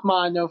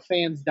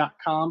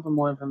lookmanofans.com for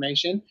more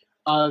information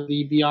of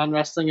the Beyond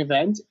Wrestling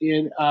event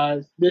in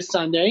this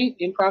Sunday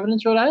in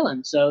Providence, Rhode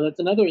Island. So that's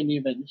another indie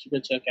event you should go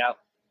check out.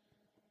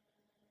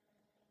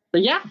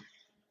 But yeah.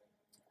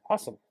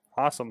 Awesome.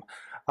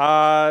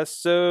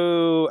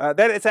 So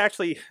that it's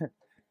actually,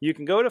 you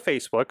can go to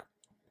Facebook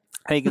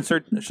and you can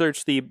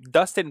search the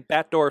Dustin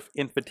Batdorf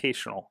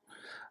Invitational.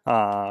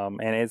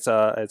 And it's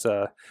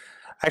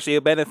actually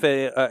a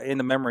benefit in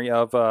the memory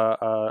of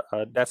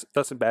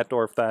Dustin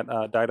Batdorf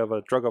that died of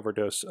a drug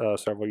overdose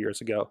several years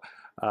ago.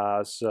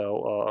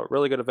 So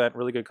really good event,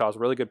 really good cause,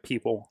 really good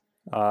people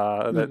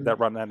that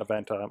run that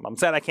event. I'm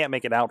sad I can't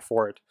make it out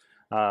for it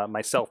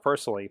myself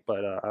personally,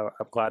 but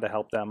I'm glad to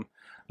help them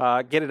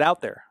get it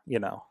out there,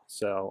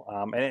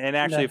 So, and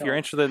actually, if you're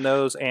interested in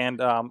those and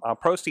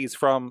proceeds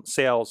from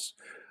sales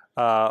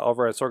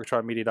over at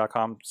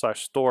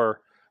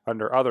sorgatronmedia.com/store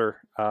under other,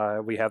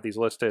 we have these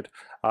listed.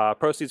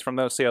 Proceeds from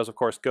those sales, of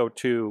course, go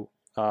to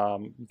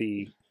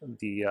the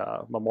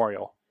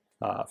memorial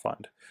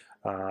fund.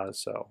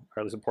 So, or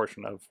at least a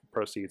portion of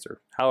proceeds, or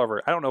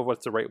however, I don't know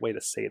what's the right way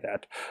to say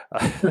that,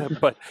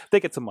 but they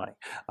get some money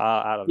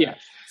out of it.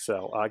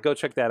 So go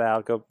check that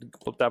out. Go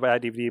buy a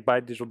DVD, buy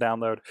a digital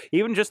download,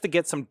 even just to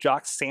get some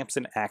Jock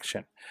Sampson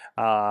action.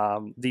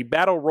 The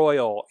Battle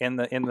Royal in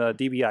the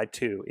DBI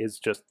 2 is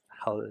just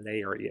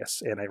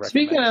hilarious, and I recommend.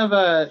 Speaking of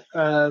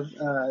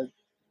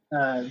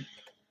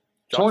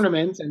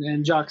tournaments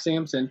and Jock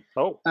Sampson.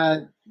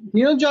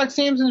 Jock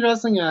Sampson's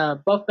wrestling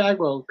Buff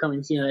Bagwell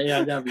coming soon at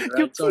AIW. Right?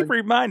 You keep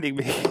reminding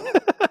me.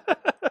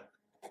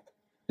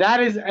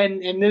 That is,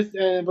 and this,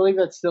 I believe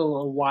that's still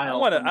a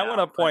while. I want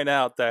to point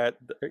out that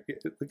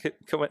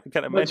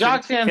kind of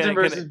Jock Sampson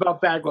versus Buff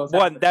Bagwell.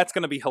 One, that's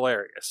going to be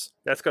hilarious.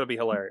 That's going to be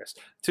hilarious.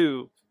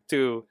 Two,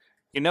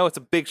 it's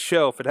a big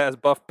show if it has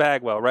Buff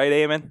Bagwell, right,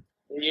 Eamon?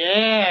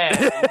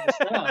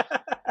 Yeah.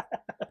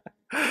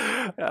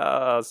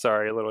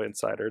 Sorry, a little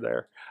insider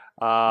there.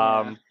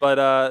 But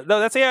no,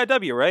 that's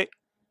AIW, right?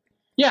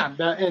 Yeah,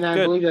 and I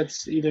believe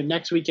that's either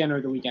next weekend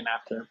or the weekend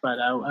after. But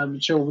I'm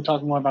sure we'll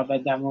talk more about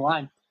that down the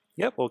line.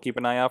 Yep, we'll keep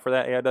an eye out for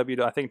that.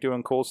 AIW, I think,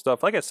 doing cool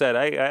stuff. Like I said,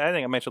 I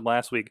think I mentioned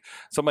last week,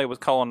 somebody was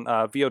calling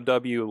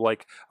VOW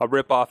like a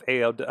rip-off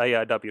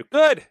AIW.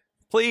 Good!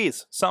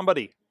 Please,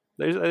 somebody.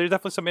 There's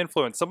definitely some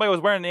influence. Somebody was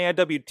wearing an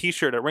AIW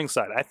t-shirt at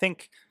ringside. I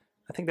think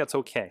that's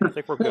okay. I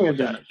think we're good with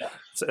that.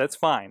 So that's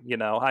fine.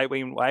 I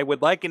mean, I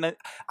would like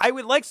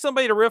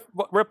somebody to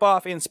rip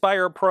off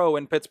Inspire Pro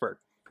in Pittsburgh.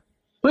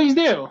 Please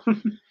do.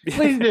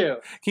 Please do.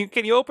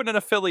 Can you open an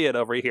affiliate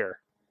over here?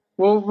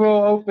 We'll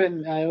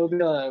open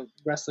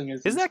wrestling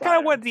is. Isn't that kind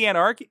of what the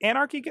anarchy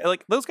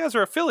like? Those guys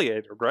are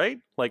affiliated, right?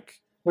 Like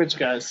which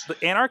guys?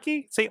 The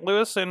Anarchy, St.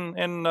 Louis,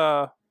 and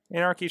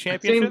Anarchy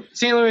Championship.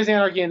 St. Louis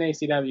Anarchy and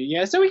ACW.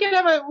 Yeah, so we can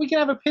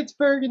have a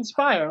Pittsburgh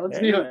Inspire. Let's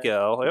do it. There you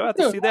go. We'll have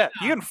to see that.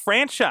 You can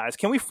franchise.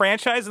 Can we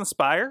franchise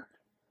Inspire?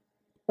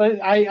 But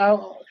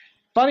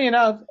funny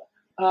enough,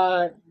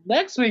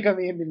 next week on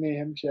the Indy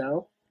Mayhem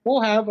show,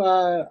 we'll have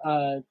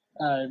one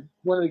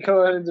of the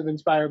co-owners of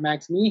Inspire,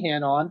 Max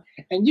Meehan, on,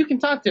 and you can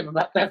talk to him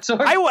about that. So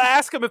I will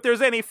ask him if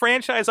there's any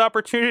franchise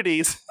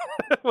opportunities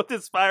with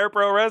Inspire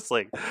Pro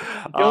Wrestling.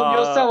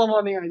 You'll sell him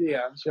on the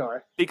idea, I'm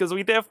sure. Because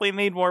we definitely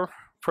need more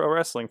pro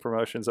wrestling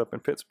promotions up in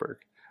Pittsburgh.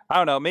 I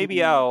don't know.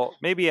 Maybe I'll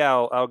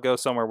go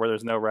somewhere where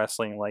there's no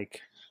wrestling. Like,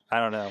 I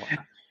don't know.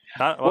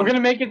 We're gonna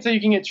make it so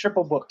you can get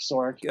triple booked,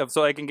 Sorg.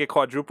 So I can get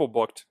quadruple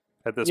booked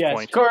at this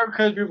point. Yes,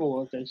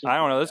 quadruple booked. I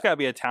don't know. There's got to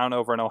be a town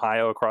over in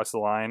Ohio across the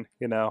line.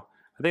 I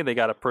think they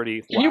got a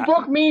pretty. Can you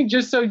book me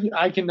just so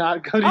I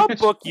cannot go to? I'll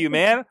book you,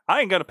 man.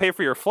 I ain't gonna pay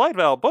for your flight,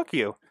 but I'll book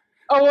you.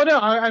 Oh well, no,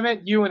 I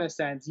meant you in a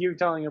sense. You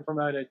telling a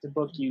promoter to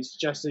book you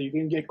just so you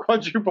can get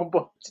quadruple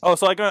booked. Oh,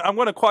 so I'm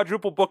going to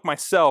quadruple book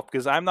myself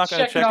because I'm not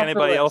going to check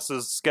anybody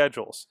else's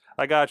schedules.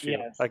 I got you.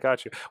 Yes. I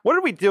got you. What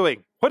are we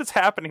doing? What is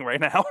happening right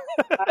now?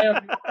 I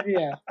have no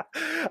idea.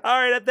 All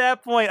right, at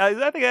that point,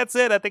 I think that's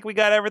it. I think we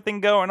got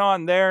everything going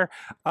on there.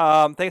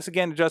 Thanks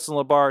again to Justin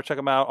LaBar. Check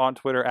him out on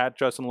Twitter at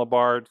Justin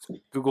LaBar.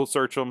 Google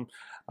search him.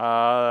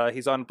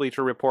 He's on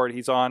Bleacher Report.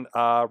 He's on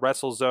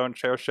WrestleZone,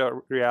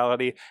 Show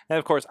Reality, and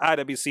of course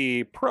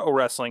IWC Pro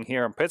Wrestling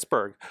here in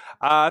Pittsburgh.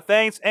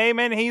 Thanks,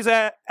 Eamon. He's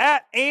at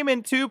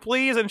Eamon2,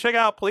 please, and check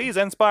out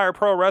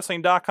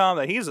InspireProWrestling.com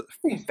that he's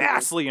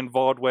vastly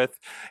involved with.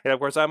 And of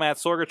course, I'm at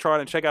Sorgatron,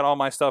 and check out all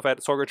my stuff at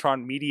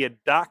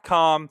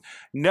SorgatronMedia.com.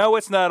 No,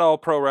 it's not all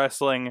pro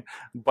wrestling,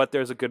 but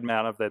there's a good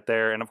amount of it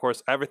there. And of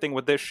course, everything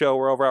with this show,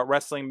 we're over at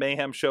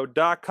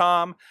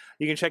WrestlingMayhemShow.com.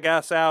 You can check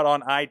us out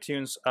on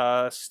iTunes,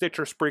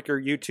 Stitcher, Spreaker,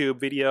 YouTube,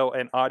 video,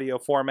 and audio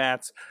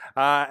formats,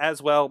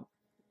 as well.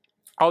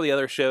 All the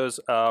other shows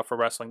for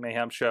Wrestling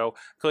Mayhem Show,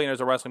 including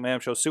there's a Wrestling Mayhem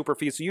Show Super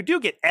Feed. So you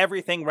do get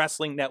everything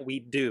wrestling that we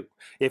do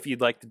if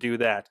you'd like to do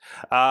that.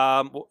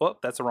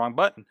 That's the wrong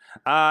button.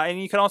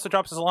 And you can also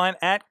drop us a line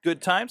at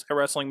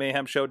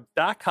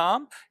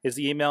goodtimes@WrestlingMayhemShow.com is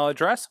the email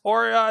address,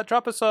 or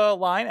drop us a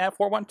line at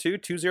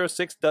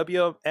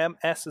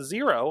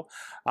 412-206-WMS0.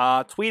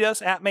 Tweet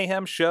us at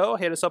Mayhem Show.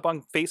 Hit us up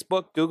on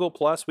Facebook, Google+.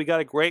 We got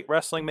a great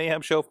Wrestling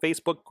Mayhem Show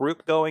Facebook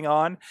group going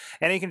on.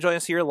 And you can join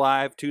us here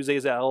live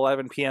Tuesdays at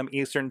 11 p.m.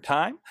 Eastern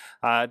Time.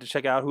 To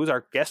check out who's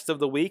our guest of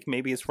the week.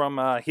 Maybe it's from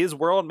his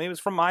world, maybe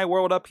it's from my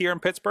world up here in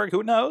Pittsburgh.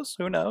 Who knows?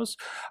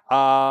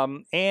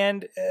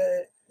 And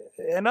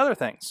other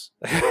things.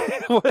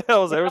 What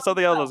else? There was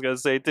something else I was going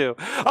to say too.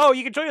 Oh,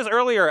 you can join us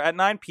earlier at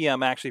 9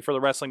 p.m. actually for the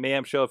Wrestling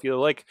Mayhem Show if you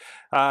like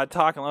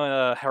talking,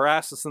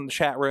 harass us in the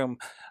chat room,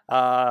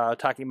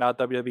 talking about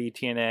WWE,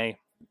 TNA.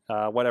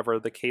 Whatever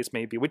the case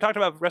may be. We talked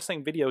about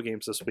wrestling video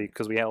games this week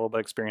because we had a little bit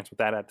of experience with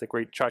that at the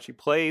great Chachi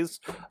Plays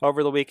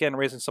over the weekend,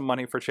 raising some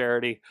money for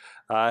charity,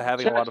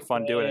 having a lot of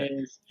fun doing it.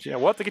 Yeah,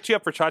 we'll have to get you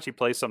up for Chachi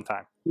Plays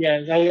sometime.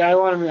 Yeah, I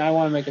want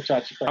to make a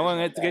Chachi Plays. I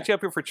want to get you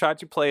up here for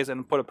Chachi Plays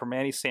and put a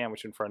permani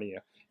sandwich in front of you.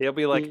 It'll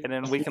be like, and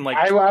then we can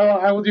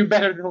I will do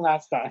better than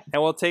last time.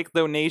 And we'll take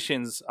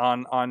donations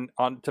on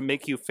to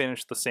make you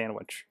finish the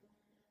sandwich.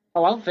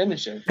 Oh, I'll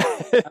finish it.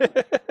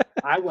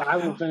 I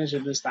will finish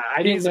it this time.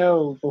 I didn't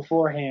know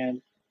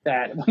beforehand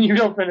that when you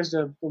don't finish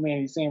the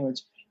permani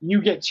sandwich,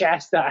 you get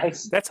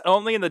chastised. That's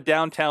only in the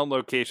downtown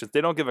locations.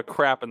 They don't give a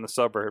crap in the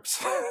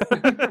suburbs.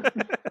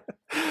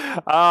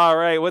 All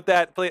right. With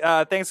that, please,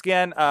 thanks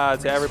again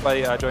to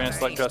everybody joining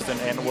us, like Justin,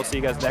 and we'll see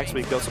you guys next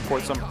week. Go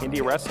support some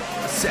indie wrestling.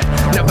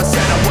 Never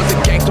said I was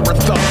a gangster or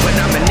thug, but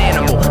I'm an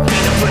animal.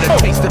 Beat for the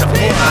taste of the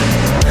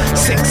blood.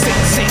 Sick,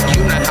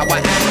 you know how I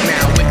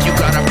act now.